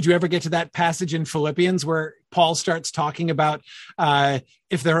to that passage in Philippians where Paul starts talking about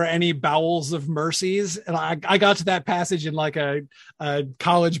if there are any bowels of mercies? And I got to that passage in like a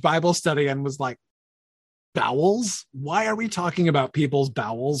college Bible study and was like, bowels? Why are we talking about people's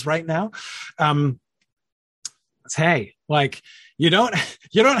bowels right now? Hey, like, you don't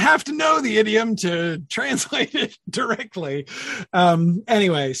have to know the idiom to translate it directly.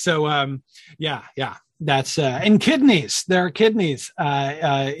 Anyway, so yeah. That's and kidneys. There are kidneys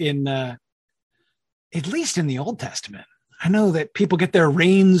in at least in the Old Testament. I know that people get their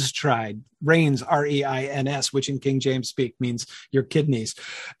reins tried. Reins, R-E-I-N-S, which in King James speak means your kidneys.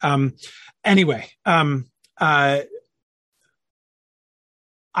 Anyway,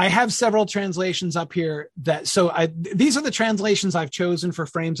 I have several translations up here these are the translations I've chosen for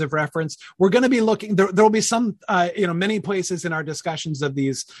frames of reference. We're going to be looking, there'll be some, many places in our discussions of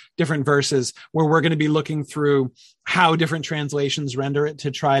these different verses where we're going to be looking through how different translations render it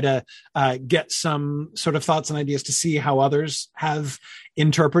to try to get some sort of thoughts and ideas to see how others have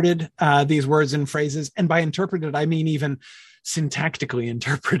interpreted these words and phrases. And by interpreted, I mean even syntactically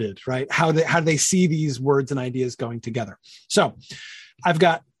interpreted, right? How do they see these words and ideas going together? So I've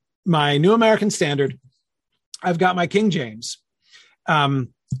got my New American Standard. I've got my King James.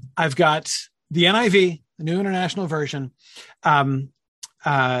 I've got the NIV, the New International Version. I've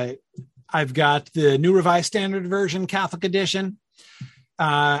got the New Revised Standard Version, Catholic Edition.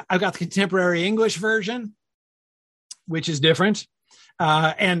 I've got the Contemporary English Version, which is different.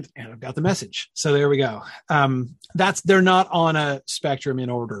 And I've got the Message. So there we go. They're not on a spectrum in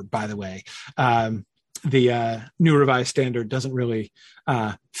order, by the way. The New Revised Standard doesn't really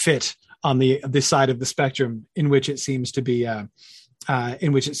fit on the side of the spectrum in which it seems to be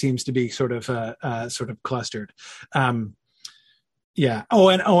sort of clustered. Yeah.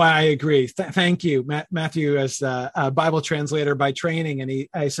 I agree. Thank you, Matthew, as a Bible translator by training, and he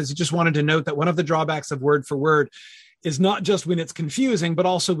says he just wanted to note that one of the drawbacks of word for word is not just when it's confusing, but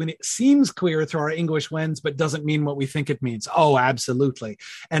also when it seems clear through our English lens, but doesn't mean what we think it means. Oh, absolutely.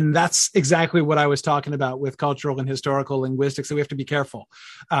 And that's exactly what I was talking about with cultural and historical linguistics. So we have to be careful.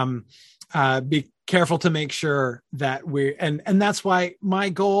 Be careful to make sure that and that's why my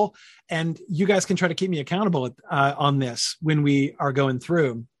goal, and you guys can try to keep me accountable on this when we are going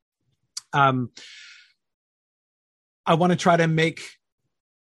through. I want to try to make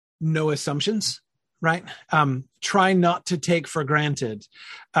no assumptions. Right. Try not to take for granted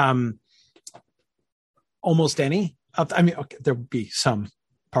almost any of, there'll be some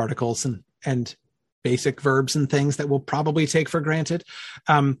particles and basic verbs and things that we'll probably take for granted.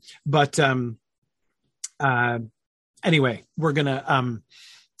 But anyway, we're going to,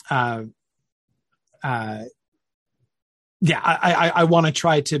 I want to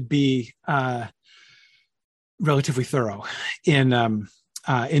try to be relatively thorough in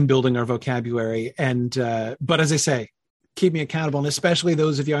building our vocabulary. But as I say, keep me accountable. And especially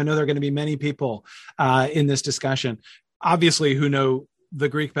those of you, I know there are going to be many people in this discussion, obviously, who know the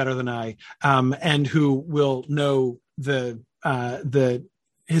Greek better than I, and who will know the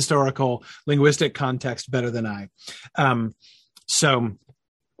historical linguistic context better than I. So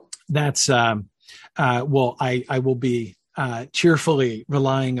that's, I will be cheerfully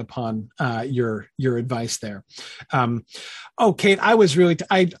relying upon your advice there. Kate, I was really,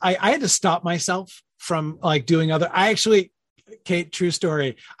 I had to stop myself from like doing Kate, true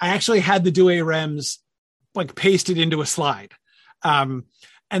story. I actually had the Douay Rheims like pasted into a slide. And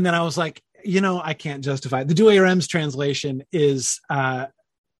then I was like, I can't justify it. The Douay Rheims translation is a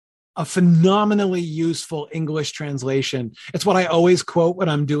phenomenally useful English translation. It's what I always quote when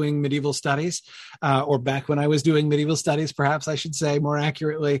I'm doing medieval studies, or back when I was doing medieval studies, perhaps I should say more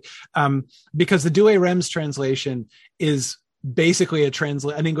accurately, because the Douay Rheims translation is basically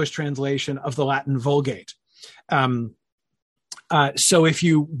an English translation of the Latin Vulgate. So if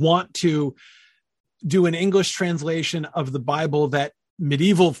you want to do an English translation of the Bible that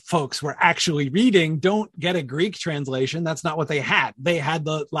medieval folks were actually reading, don't get a Greek translation. That's not what they had. They had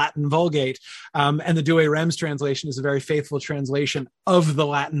the Latin Vulgate. And the Douay Rheims translation is a very faithful translation of the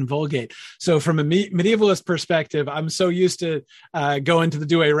Latin Vulgate. So from a medievalist perspective, I'm so used to going to the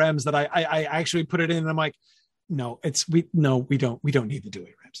Douay Rheims that I actually put it in and I'm like, we don't need the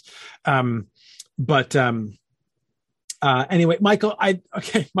Dewey Rhymes. Anyway, Michael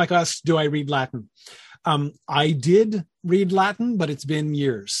asks, do I read Latin? I did read Latin, but it's been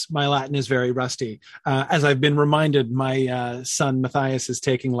years. My Latin is very rusty. As I've been reminded, my son Matthias is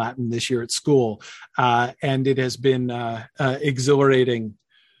taking Latin this year at school, and it has been exhilarating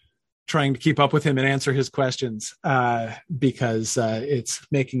trying to keep up with him and answer his questions, because it's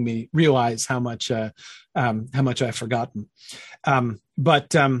making me realize how much I've forgotten.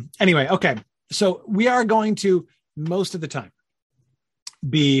 Anyway, okay. So we are going to, most of the time,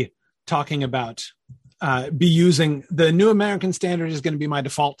 be talking about, be using the New American Standard is going to be my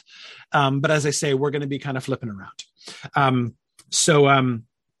default. But as I say, we're going to be kind of flipping around. All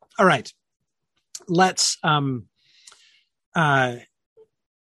right, let's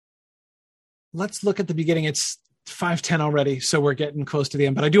look at the beginning. It's 5:10 already, so we're getting close to the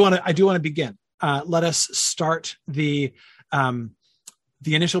end, but I do want to begin. Let us start the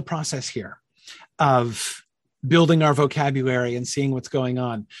initial process here of building our vocabulary and seeing what's going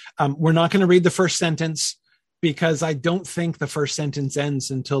on. We're not going to read the first sentence because I don't think the first sentence ends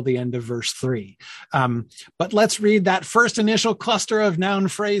until the end of verse 3. But let's read that first initial cluster of noun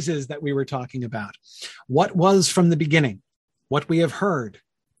phrases that we were talking about. What was from the beginning, what we have heard,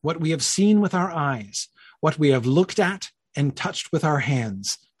 what we have seen with our eyes, what we have looked at and touched with our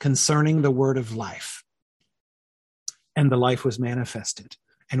hands concerning the word of life. And the life was manifested,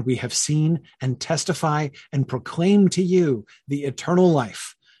 and we have seen and testify and proclaim to you the eternal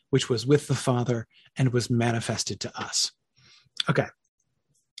life, which was with the Father and was manifested to us. Okay.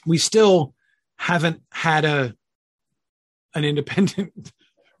 We still haven't had an independent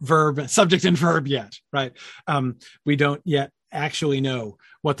verb, subject and verb yet, right? We don't yet actually know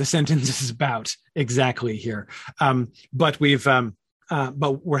what the sentence is about exactly here. But we're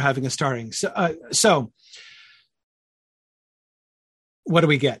having a starting. So what do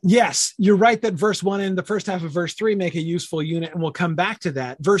we get? Yes, you're right that verse 1 and the first half of verse 3 make a useful unit, and we'll come back to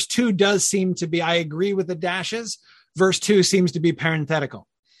that. Verse 2 does seem to be, I agree with the dashes. Verse 2 seems to be parenthetical.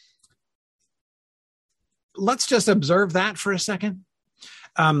 Let's just observe that for a second.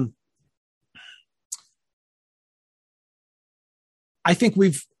 I think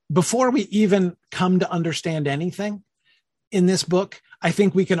before we even come to understand anything in this book, I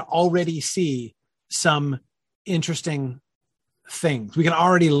think we can already see some interesting things. We can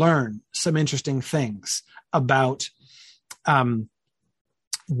already learn some interesting things about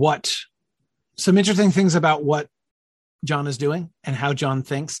what John is doing and how John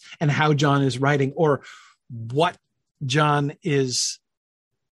thinks and how John is writing, or what John is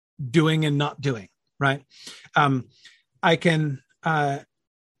doing and not doing, right? I can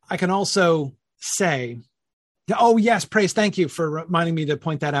also say, oh yes, praise, thank you for reminding me to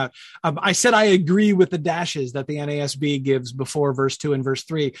point that out. I said I agree with the dashes that the NASB gives before verse 2 and verse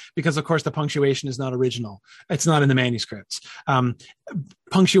 3, because of course the punctuation is not original. It's not in the manuscripts.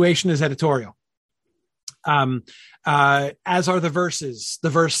 Punctuation is editorial. As are the verses, the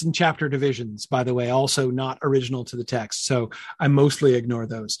verse and chapter divisions, by the way, also not original to the text. So I mostly ignore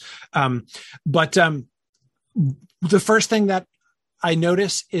those. But the first thing that I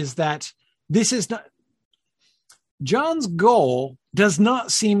notice is that this is not, John's goal does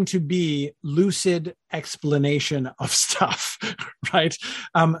not seem to be lucid explanation of stuff, right?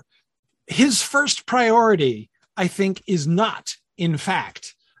 His first priority, I think, is not, in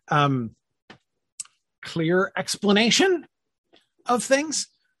fact, clear explanation of things,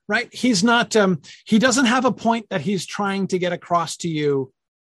 right? He's not, he doesn't have a point that he's trying to get across to you,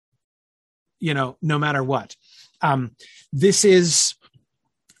 no matter what. This is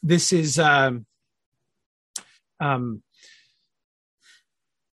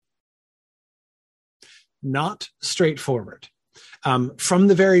not straightforward. From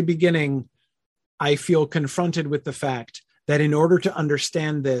the very beginning, I feel confronted with the fact that in order to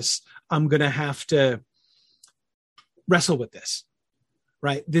understand this, I'm going to have to wrestle with this,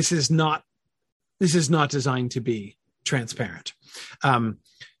 right? This is not designed to be transparent.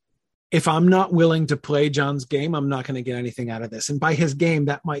 If I'm not willing to play John's game, I'm not going to get anything out of this. And by his game,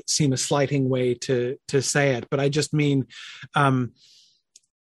 that might seem a slighting way to say it, but I just mean, I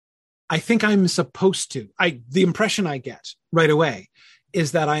think I'm supposed to. The impression I get right away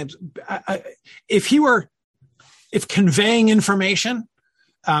is that if conveying information,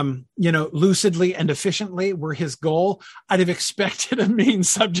 lucidly and efficiently were his goal, I'd have expected a main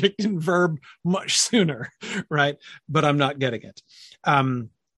subject and verb much sooner, right? But I'm not getting it.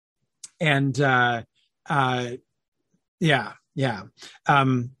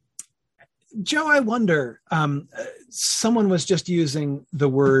 Joe, I wonder, someone was just using the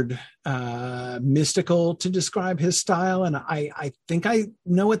word mystical to describe his style, and I think I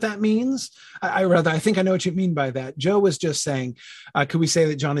know what that means. I think I know what you mean by that. Joe was just saying, could we say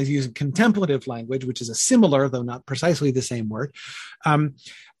that John is using contemplative language, which is a similar, though not precisely the same word.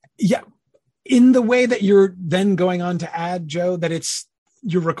 Yeah, in the way that you're then going on to add, Joe, that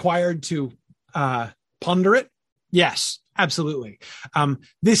you're required to ponder it. Yes, absolutely.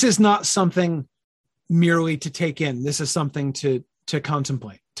 This is not something merely to take in. This is something to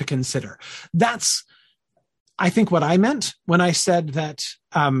contemplate, to consider. That's, I think, what I meant when I said that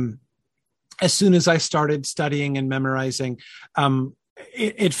as soon as I started studying and memorizing,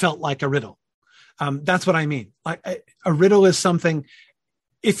 it felt like a riddle. That's what I mean. Like a riddle is something,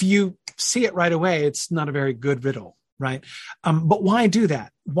 if you see it right away, it's not a very good riddle, right? But why do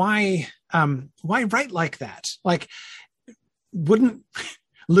that? Why write like that? Like, wouldn't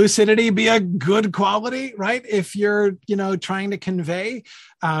lucidity be a good quality, right? If you're, trying to convey,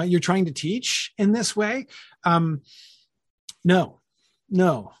 you're trying to teach in this way. No,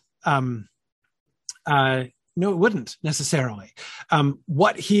 it wouldn't necessarily.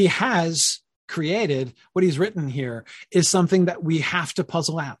 What he has created, what he's written here, is something that we have to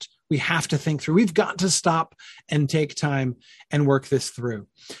puzzle out. We have to think through. We've got to stop and take time and work this through.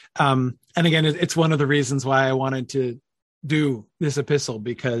 And again, it's one of the reasons why I wanted to do this epistle,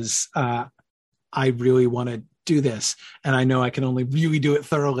 because I really want to do this. And I know I can only really do it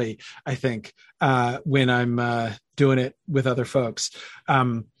thoroughly, I think, when I'm doing it with other folks.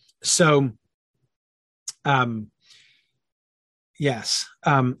 Yes.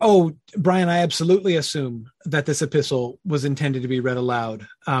 Brian, I absolutely assume that this epistle was intended to be read aloud.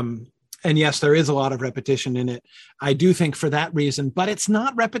 And yes, there is a lot of repetition in it. I do think for that reason, but it's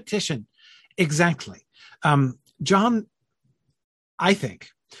not repetition. Exactly. John, I think,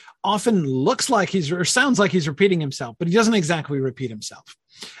 often looks like or sounds like he's repeating himself, but he doesn't exactly repeat himself.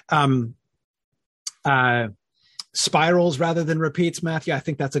 Spirals rather than repeats, Matthew. I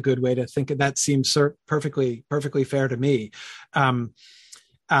think that's a good way to think of that. Seems perfectly fair to me.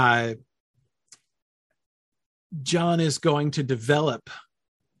 John is going to develop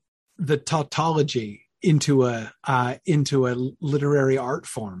the tautology into a literary art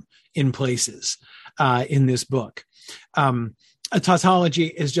form in places in this book. A tautology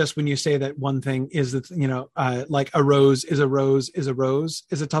is just when you say that one thing is like a rose is a rose is a rose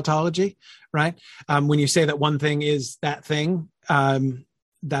is a tautology, right? When you say that one thing is that thing,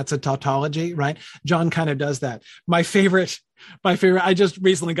 that's a tautology, right? John kind of does that. My favorite, I just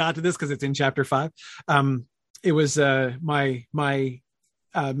recently got to this because it's in chapter 5. It was my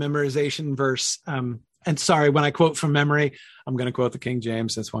memorization verse. And sorry, when I quote from memory, I'm going to quote the King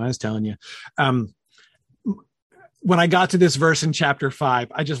James. That's why I was telling you. When I got to this verse in chapter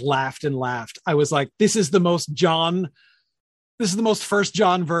 5, I just laughed and laughed. I was like, this is the most First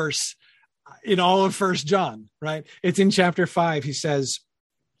John verse in all of First John, right? It's in chapter 5. He says,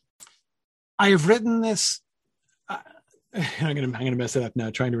 I have written this. I'm going to mess it up now,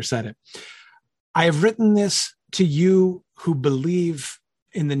 trying to recite it. I have written this to you who believe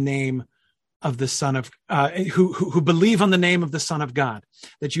in the name of the Son of, who believe on the name of the Son of God,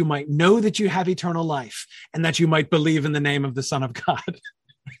 that you might know that you have eternal life, and that you might believe in the name of the Son of God.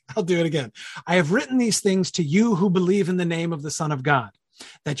 I'll do it again. I have written these things to you who believe in the name of the Son of God,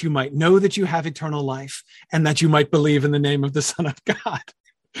 that you might know that you have eternal life, and that you might believe in the name of the Son of God.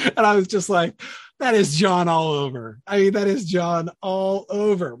 And I was just like, that is John all over. I mean, that is John all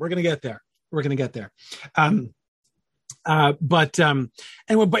over. We're going to get there. But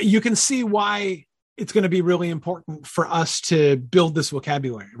you can see why it's going to be really important for us to build this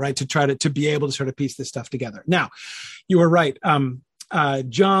vocabulary, right? To try to be able to sort of piece this stuff together. Now, you were right.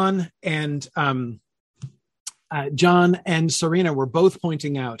 John and Serena were both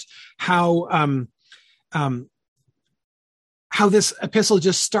pointing out how this epistle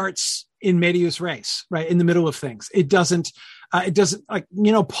just starts in medias res, right? In the middle of things. It doesn't like,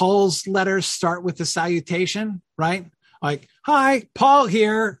 Paul's letters start with the salutation, right? Like, hi, Paul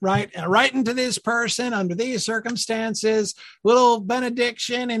here, right? Writing to this person under these circumstances, little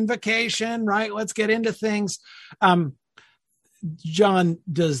benediction, invocation, right? Let's get into things. John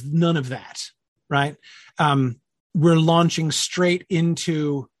does none of that, right? We're launching straight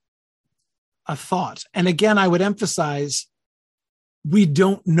into a thought. And again, I would emphasize, we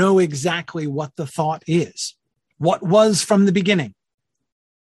don't know exactly what the thought is. What was from the beginning?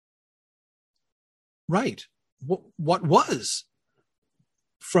 Right. What was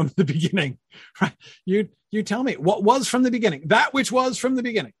from the beginning? Right. You tell me what was from the beginning, that which was from the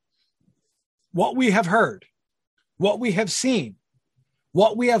beginning, what we have heard, what we have seen,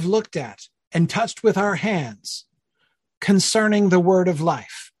 what we have looked at, and touched with our hands concerning the word of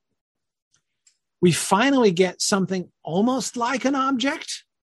life. We finally get something almost like an object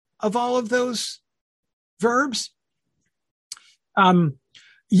of all of those verbs.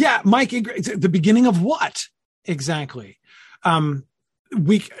 Yeah, Mike, the beginning of what exactly? The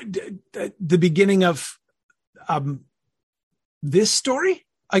beginning of this story?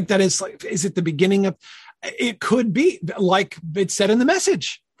 Like that is like, is it the beginning of, it could be like it said in the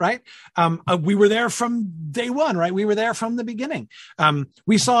message, right? We were there from day one, right? We were there from the beginning.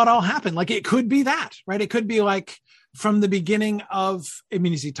 We saw it all happen. Like it could be that, right? It could be like from the beginning of, I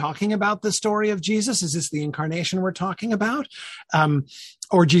mean, is he talking about the story of Jesus? Is this the incarnation we're talking about?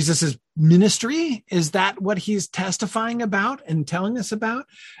 Or Jesus's ministry? Is that what he's testifying about and telling us about?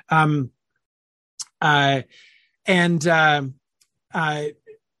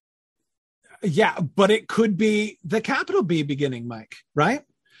 Yeah, but it could be the capital B beginning, Mike, right?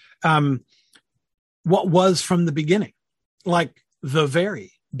 What was from the beginning, like the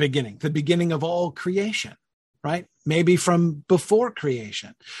very beginning, the beginning of all creation, right? Maybe from before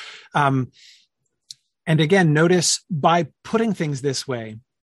creation. And again, notice by putting things this way,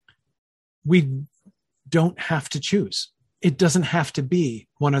 we don't have to choose. It doesn't have to be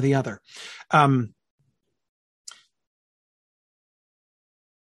one or the other.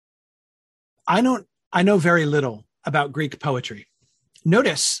 I know very little about Greek poetry.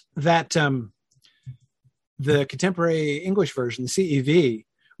 Notice that the contemporary English version, CEV,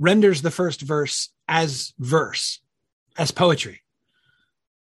 renders the first verse, as poetry.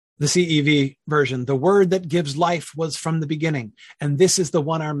 The CEV version, the word that gives life was from the beginning, and this is the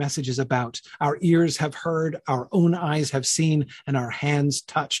one our message is about. Our ears have heard, our own eyes have seen, and our hands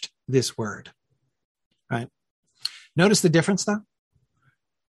touched this word. Right? Notice the difference, though?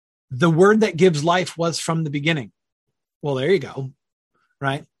 The word that gives life was from the beginning. Well, there you go,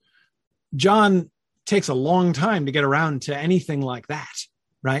 right? John takes a long time to get around to anything like that,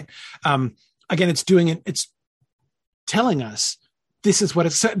 right? Again, it's telling us this is what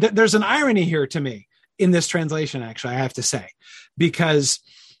it's, there's an irony here to me in this translation, actually, I have to say, because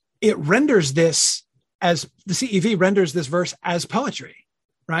it renders this as, the CEV renders this verse as poetry,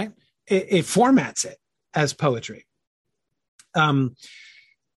 right? It formats it as poetry.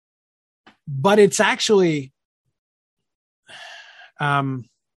 But it's actually, I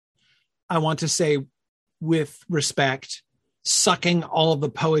want to say with respect, sucking all of the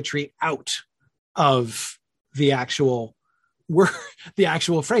poetry out of the actual word, the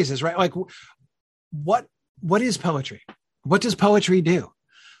actual phrases, right? Like what is poetry? What does poetry do?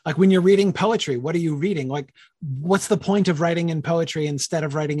 Like when you're reading poetry, what are you reading? Like, what's the point of writing in poetry instead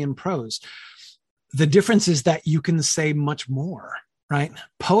of writing in prose? The difference is that you can say much more, right?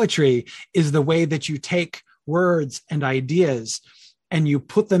 Poetry is the way that you take words and ideas and you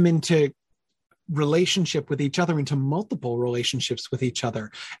put them into relationship with each other, into multiple relationships with each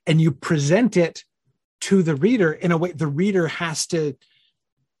other, and you present it to the reader in a way the reader has to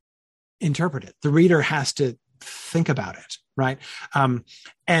interpret it. The reader has to think about it, right?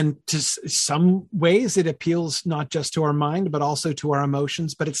 And to some ways it appeals not just to our mind, but also to our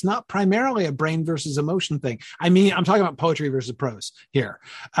emotions, but it's not primarily a brain versus emotion thing. I mean, I'm talking about poetry versus prose here.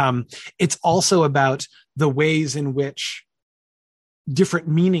 It's also about the ways in which different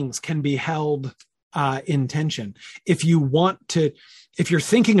meanings can be held in tension. If you're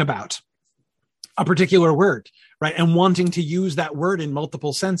thinking about a particular word, right, and wanting to use that word in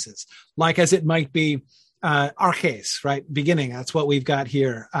multiple senses, like as it might be arches, right, beginning. That's what we've got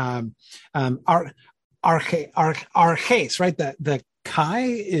here. Arches, right? The chi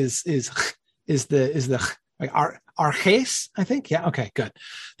is the like arches, I think. Yeah. Okay. Good.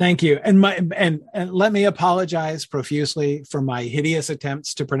 Thank you. And let me apologize profusely for my hideous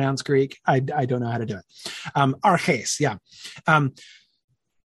attempts to pronounce Greek. I don't know how to do it. Arches. Yeah.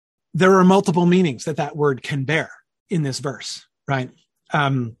 There are multiple meanings that word can bear in this verse, right?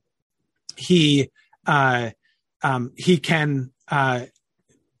 He can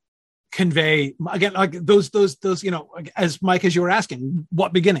convey, again, like those, as Mike, as you were asking,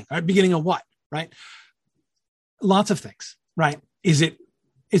 what beginning, right? Beginning of what, right? Lots of things, right? Is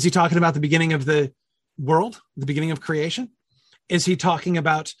he talking about the beginning of the world, the beginning of creation? Is he talking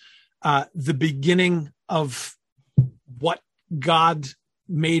about the beginning of what God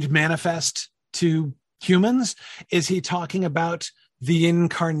made manifest to humans? Is he talking about the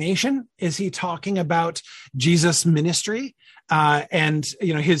incarnation? Is he talking about Jesus' ministry and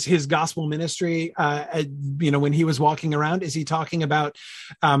his gospel ministry? When he was walking around, is he talking about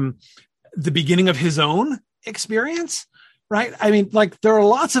the beginning of his own experience? Right? I mean, like there are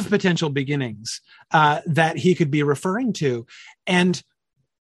lots of potential beginnings that he could be referring to, and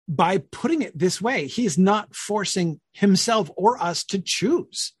by putting it this way, he's not forcing himself or us to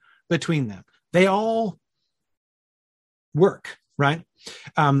choose between them. They all work, right?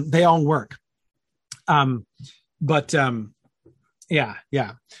 They all work.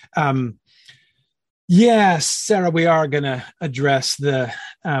 Yes, Sarah, we are going to address the,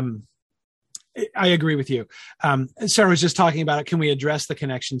 I agree with you. Sarah was just talking about it. Can we address the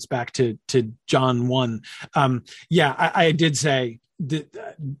connections back to John 1? I did say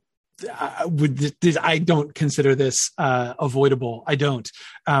that, I don't consider this avoidable. I don't.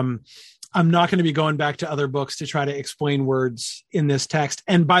 I'm not going to be going back to other books to try to explain words in this text.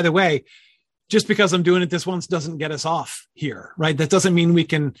 And by the way, just because I'm doing it this once doesn't get us off here, right? That doesn't mean we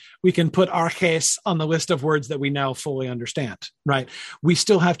can put arches on the list of words that we now fully understand, right? We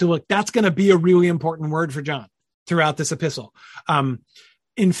still have to look. That's going to be a really important word for John throughout this epistle.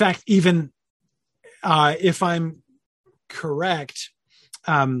 In fact, even if I'm correct,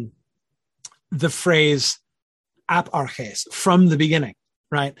 the phrase aparches, from the beginning,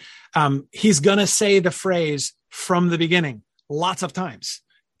 right? He's going to say the phrase from the beginning lots of times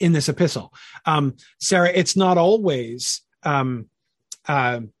in this epistle. Sarah, it's not always going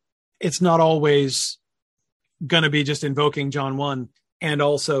to be just invoking John 1 and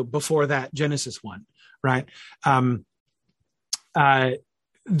also before that Genesis 1, right? That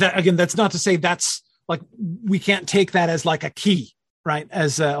again, that's not to say that's like, we can't take that as like a key, right?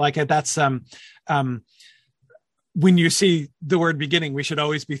 As that's when you see the word beginning, we should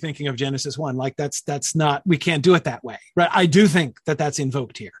always be thinking of Genesis 1. Like that's not, we can't do it that way, right? I do think that that's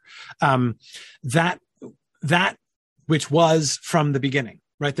invoked here. That which was from the beginning,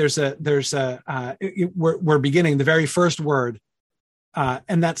 right? We're beginning the very first word,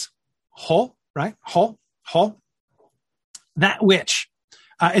 and that's ho, right? Ho. That which,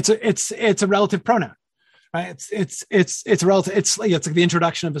 it's a relative pronoun, right? It's a relative, it's like the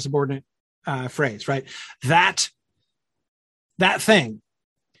introduction of a subordinate phrase, right? That thing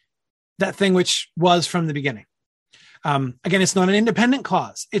which was from the beginning. Again, it's not an independent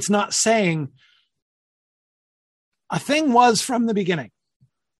clause. It's not saying a thing was from the beginning.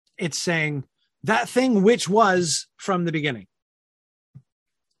 It's saying that thing which was from the beginning.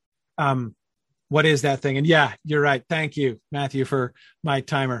 What is that thing? And yeah, you're right. Thank you, Matthew, for my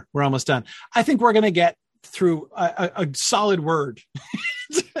timer. We're almost done. I think we're going to get through a solid word.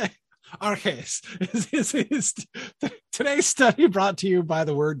 Arches is today's study brought to you by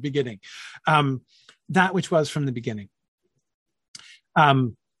the word beginning. That which was from the beginning.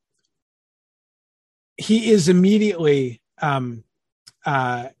 He is immediately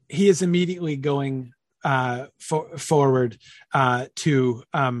going forward to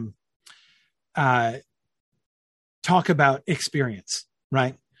talk about experience,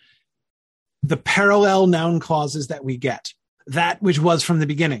 right? The parallel noun clauses that we get, that which was from the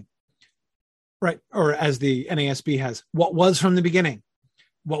beginning. Right. Or as the NASB has, what was from the beginning,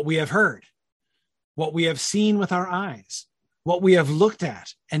 what we have heard, what we have seen with our eyes, what we have looked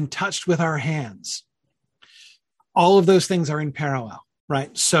at and touched with our hands. All of those things are in parallel,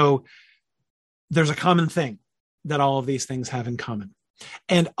 right? So there's a common thing that all of these things have in common.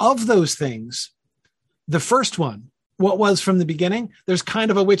 And of those things, the first one, what was from the beginning, there's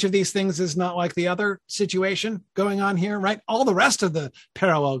kind of a which of these things is not like the other situation going on here, right? All the rest of the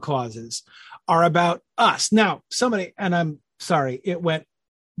parallel clauses are about us. Now, somebody, and I'm sorry, it went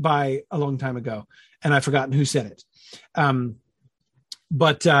by a long time ago and I've forgotten who said it.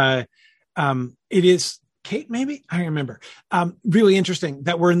 But it is Kate, maybe? I don't remember. Really interesting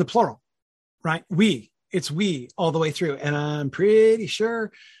that we're in the plural, right? It's we all the way through. And I'm pretty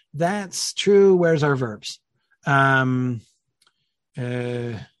sure that's true. Where's our verbs? Right.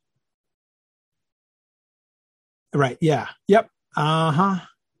 Yeah. Yep.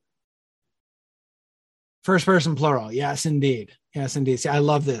 First person plural. Yes, indeed. Yes, indeed. See, I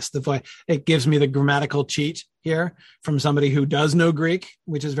love this. It gives me the grammatical cheat here from somebody who does know Greek,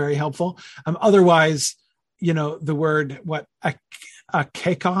 which is very helpful. Otherwise, the word,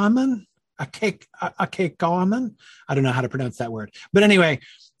 akakomen? Akakomen? I don't know how to pronounce that word. But anyway,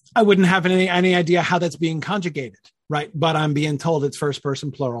 I wouldn't have any idea how that's being conjugated, right? But I'm being told it's first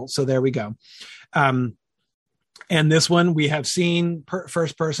person plural. So there we go. And this one, we have seen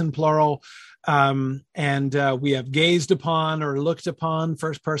first person plural. And we have gazed upon or looked upon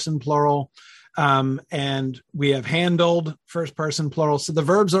first person plural. And we have handled first person plural. So the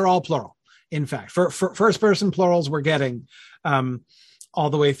verbs are all plural. In fact, for first person plurals, we're getting all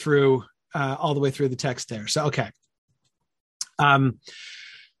the way through the text there. So, okay.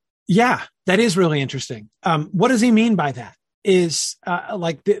 Yeah, that is really interesting. What does he mean by that? Is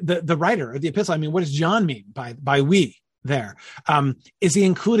like the writer of the epistle? I mean, what does John mean by we? there. Is he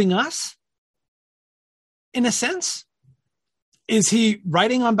including us? In a sense? Is he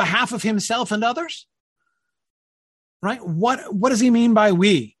writing on behalf of himself and others? Right? What does he mean by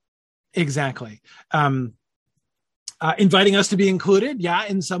we exactly? Inviting us to be included? Yeah,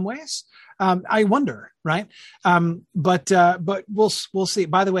 in some ways. I wonder, right? But we'll see.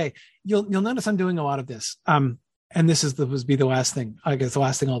 By the way, you'll notice I'm doing a lot of this. And this was the last thing. I guess the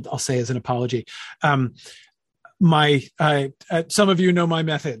last thing I'll say is an apology. Some of you know my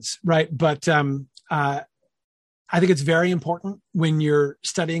methods, right? But I think it's very important when you're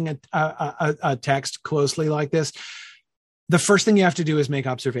studying a text closely like this. The first thing you have to do is make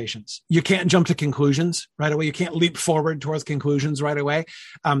observations. You can't jump to conclusions right away. You can't leap forward towards conclusions right away.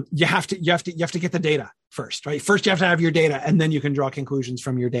 You have to get the data first, right? First, you have to have your data, and then you can draw conclusions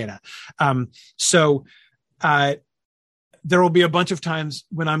from your data. So there will be a bunch of times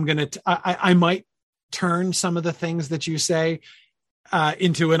when I might turn some of the things that you say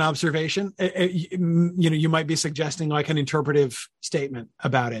into an observation. You might be suggesting like an interpretive statement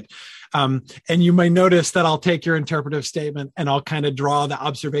about it. And you may notice that I'll take your interpretive statement and I'll kind of draw the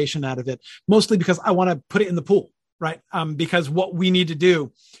observation out of it, mostly because I want to put it in the pool, right? Because what we need to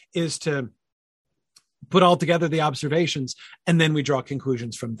do is to put all together the observations, and then we draw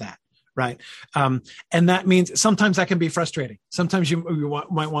conclusions from that. Right. And that means sometimes that can be frustrating. Sometimes you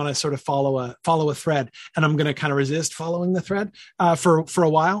might want to sort of follow a thread, and I'm going to kind of resist following the thread for a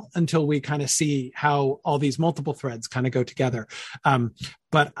while until we kind of see how all these multiple threads kind of go together.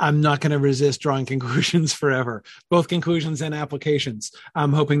 But I'm not going to resist drawing conclusions forever, both conclusions and applications.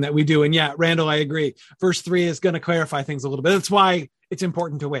 I'm hoping that we do. And yeah, Randall, I agree. Verse 3 is going to clarify things a little bit. That's why it's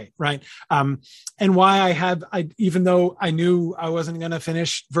important to wait, right? And why even though I knew I wasn't going to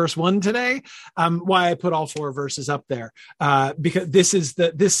finish verse 1 today, why I put all 4 verses up there, because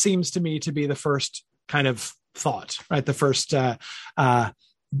this seems to me to be the first kind of thought, right? The first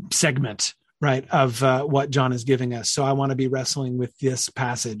segment, right, of what John is giving us. So I want to be wrestling with this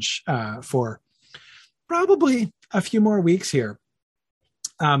passage for probably a few more weeks here.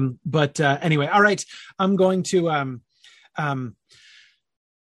 But anyway, all right, I'm going to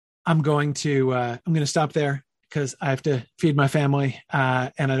stop there because I have to feed my family,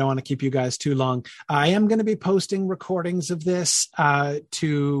 and I don't want to keep you guys too long. I am going to be posting recordings of this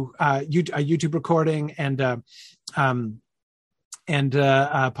to a YouTube recording and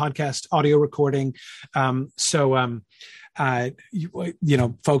podcast audio recording.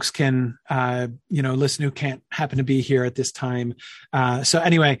 Folks can, listen who can't happen to be here at this time. So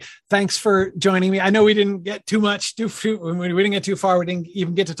anyway, thanks for joining me. I know we didn't get we didn't get too far. We didn't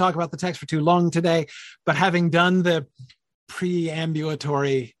even get to talk about the text for too long today, but having done the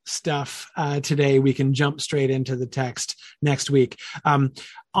preambulatory stuff today, we can jump straight into the text next week. On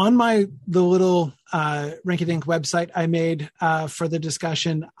the little rinky-dink website I made for the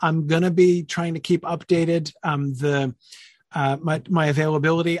discussion, I'm going to be trying to keep updated my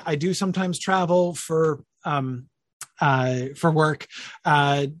availability. I do sometimes travel for work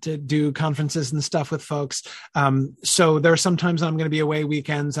to do conferences and stuff with folks. So there are some times I'm going to be away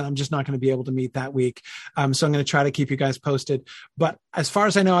weekends and I'm just not going to be able to meet that week. So I'm going to try to keep you guys posted. But as far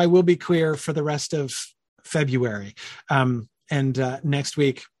as I know, I will be clear for the rest of February. And next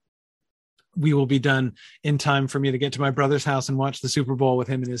week, we will be done in time for me to get to my brother's house and watch the Super Bowl with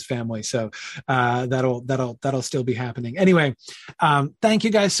him and his family. So that'll still be happening. Anyway, thank you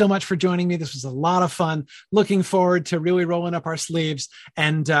guys so much for joining me. This was a lot of fun. Looking forward to really rolling up our sleeves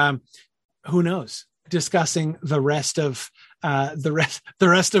and who knows, discussing the rest of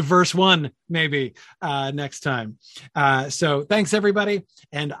verse 1 maybe next time. So thanks everybody,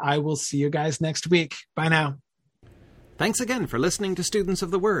 and I will see you guys next week. Bye now. Thanks again for listening to Students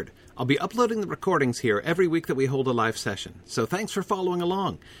of the Word. I'll be uploading the recordings here every week that we hold a live session, so thanks for following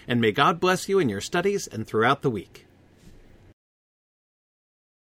along, and may God bless you in your studies and throughout the week.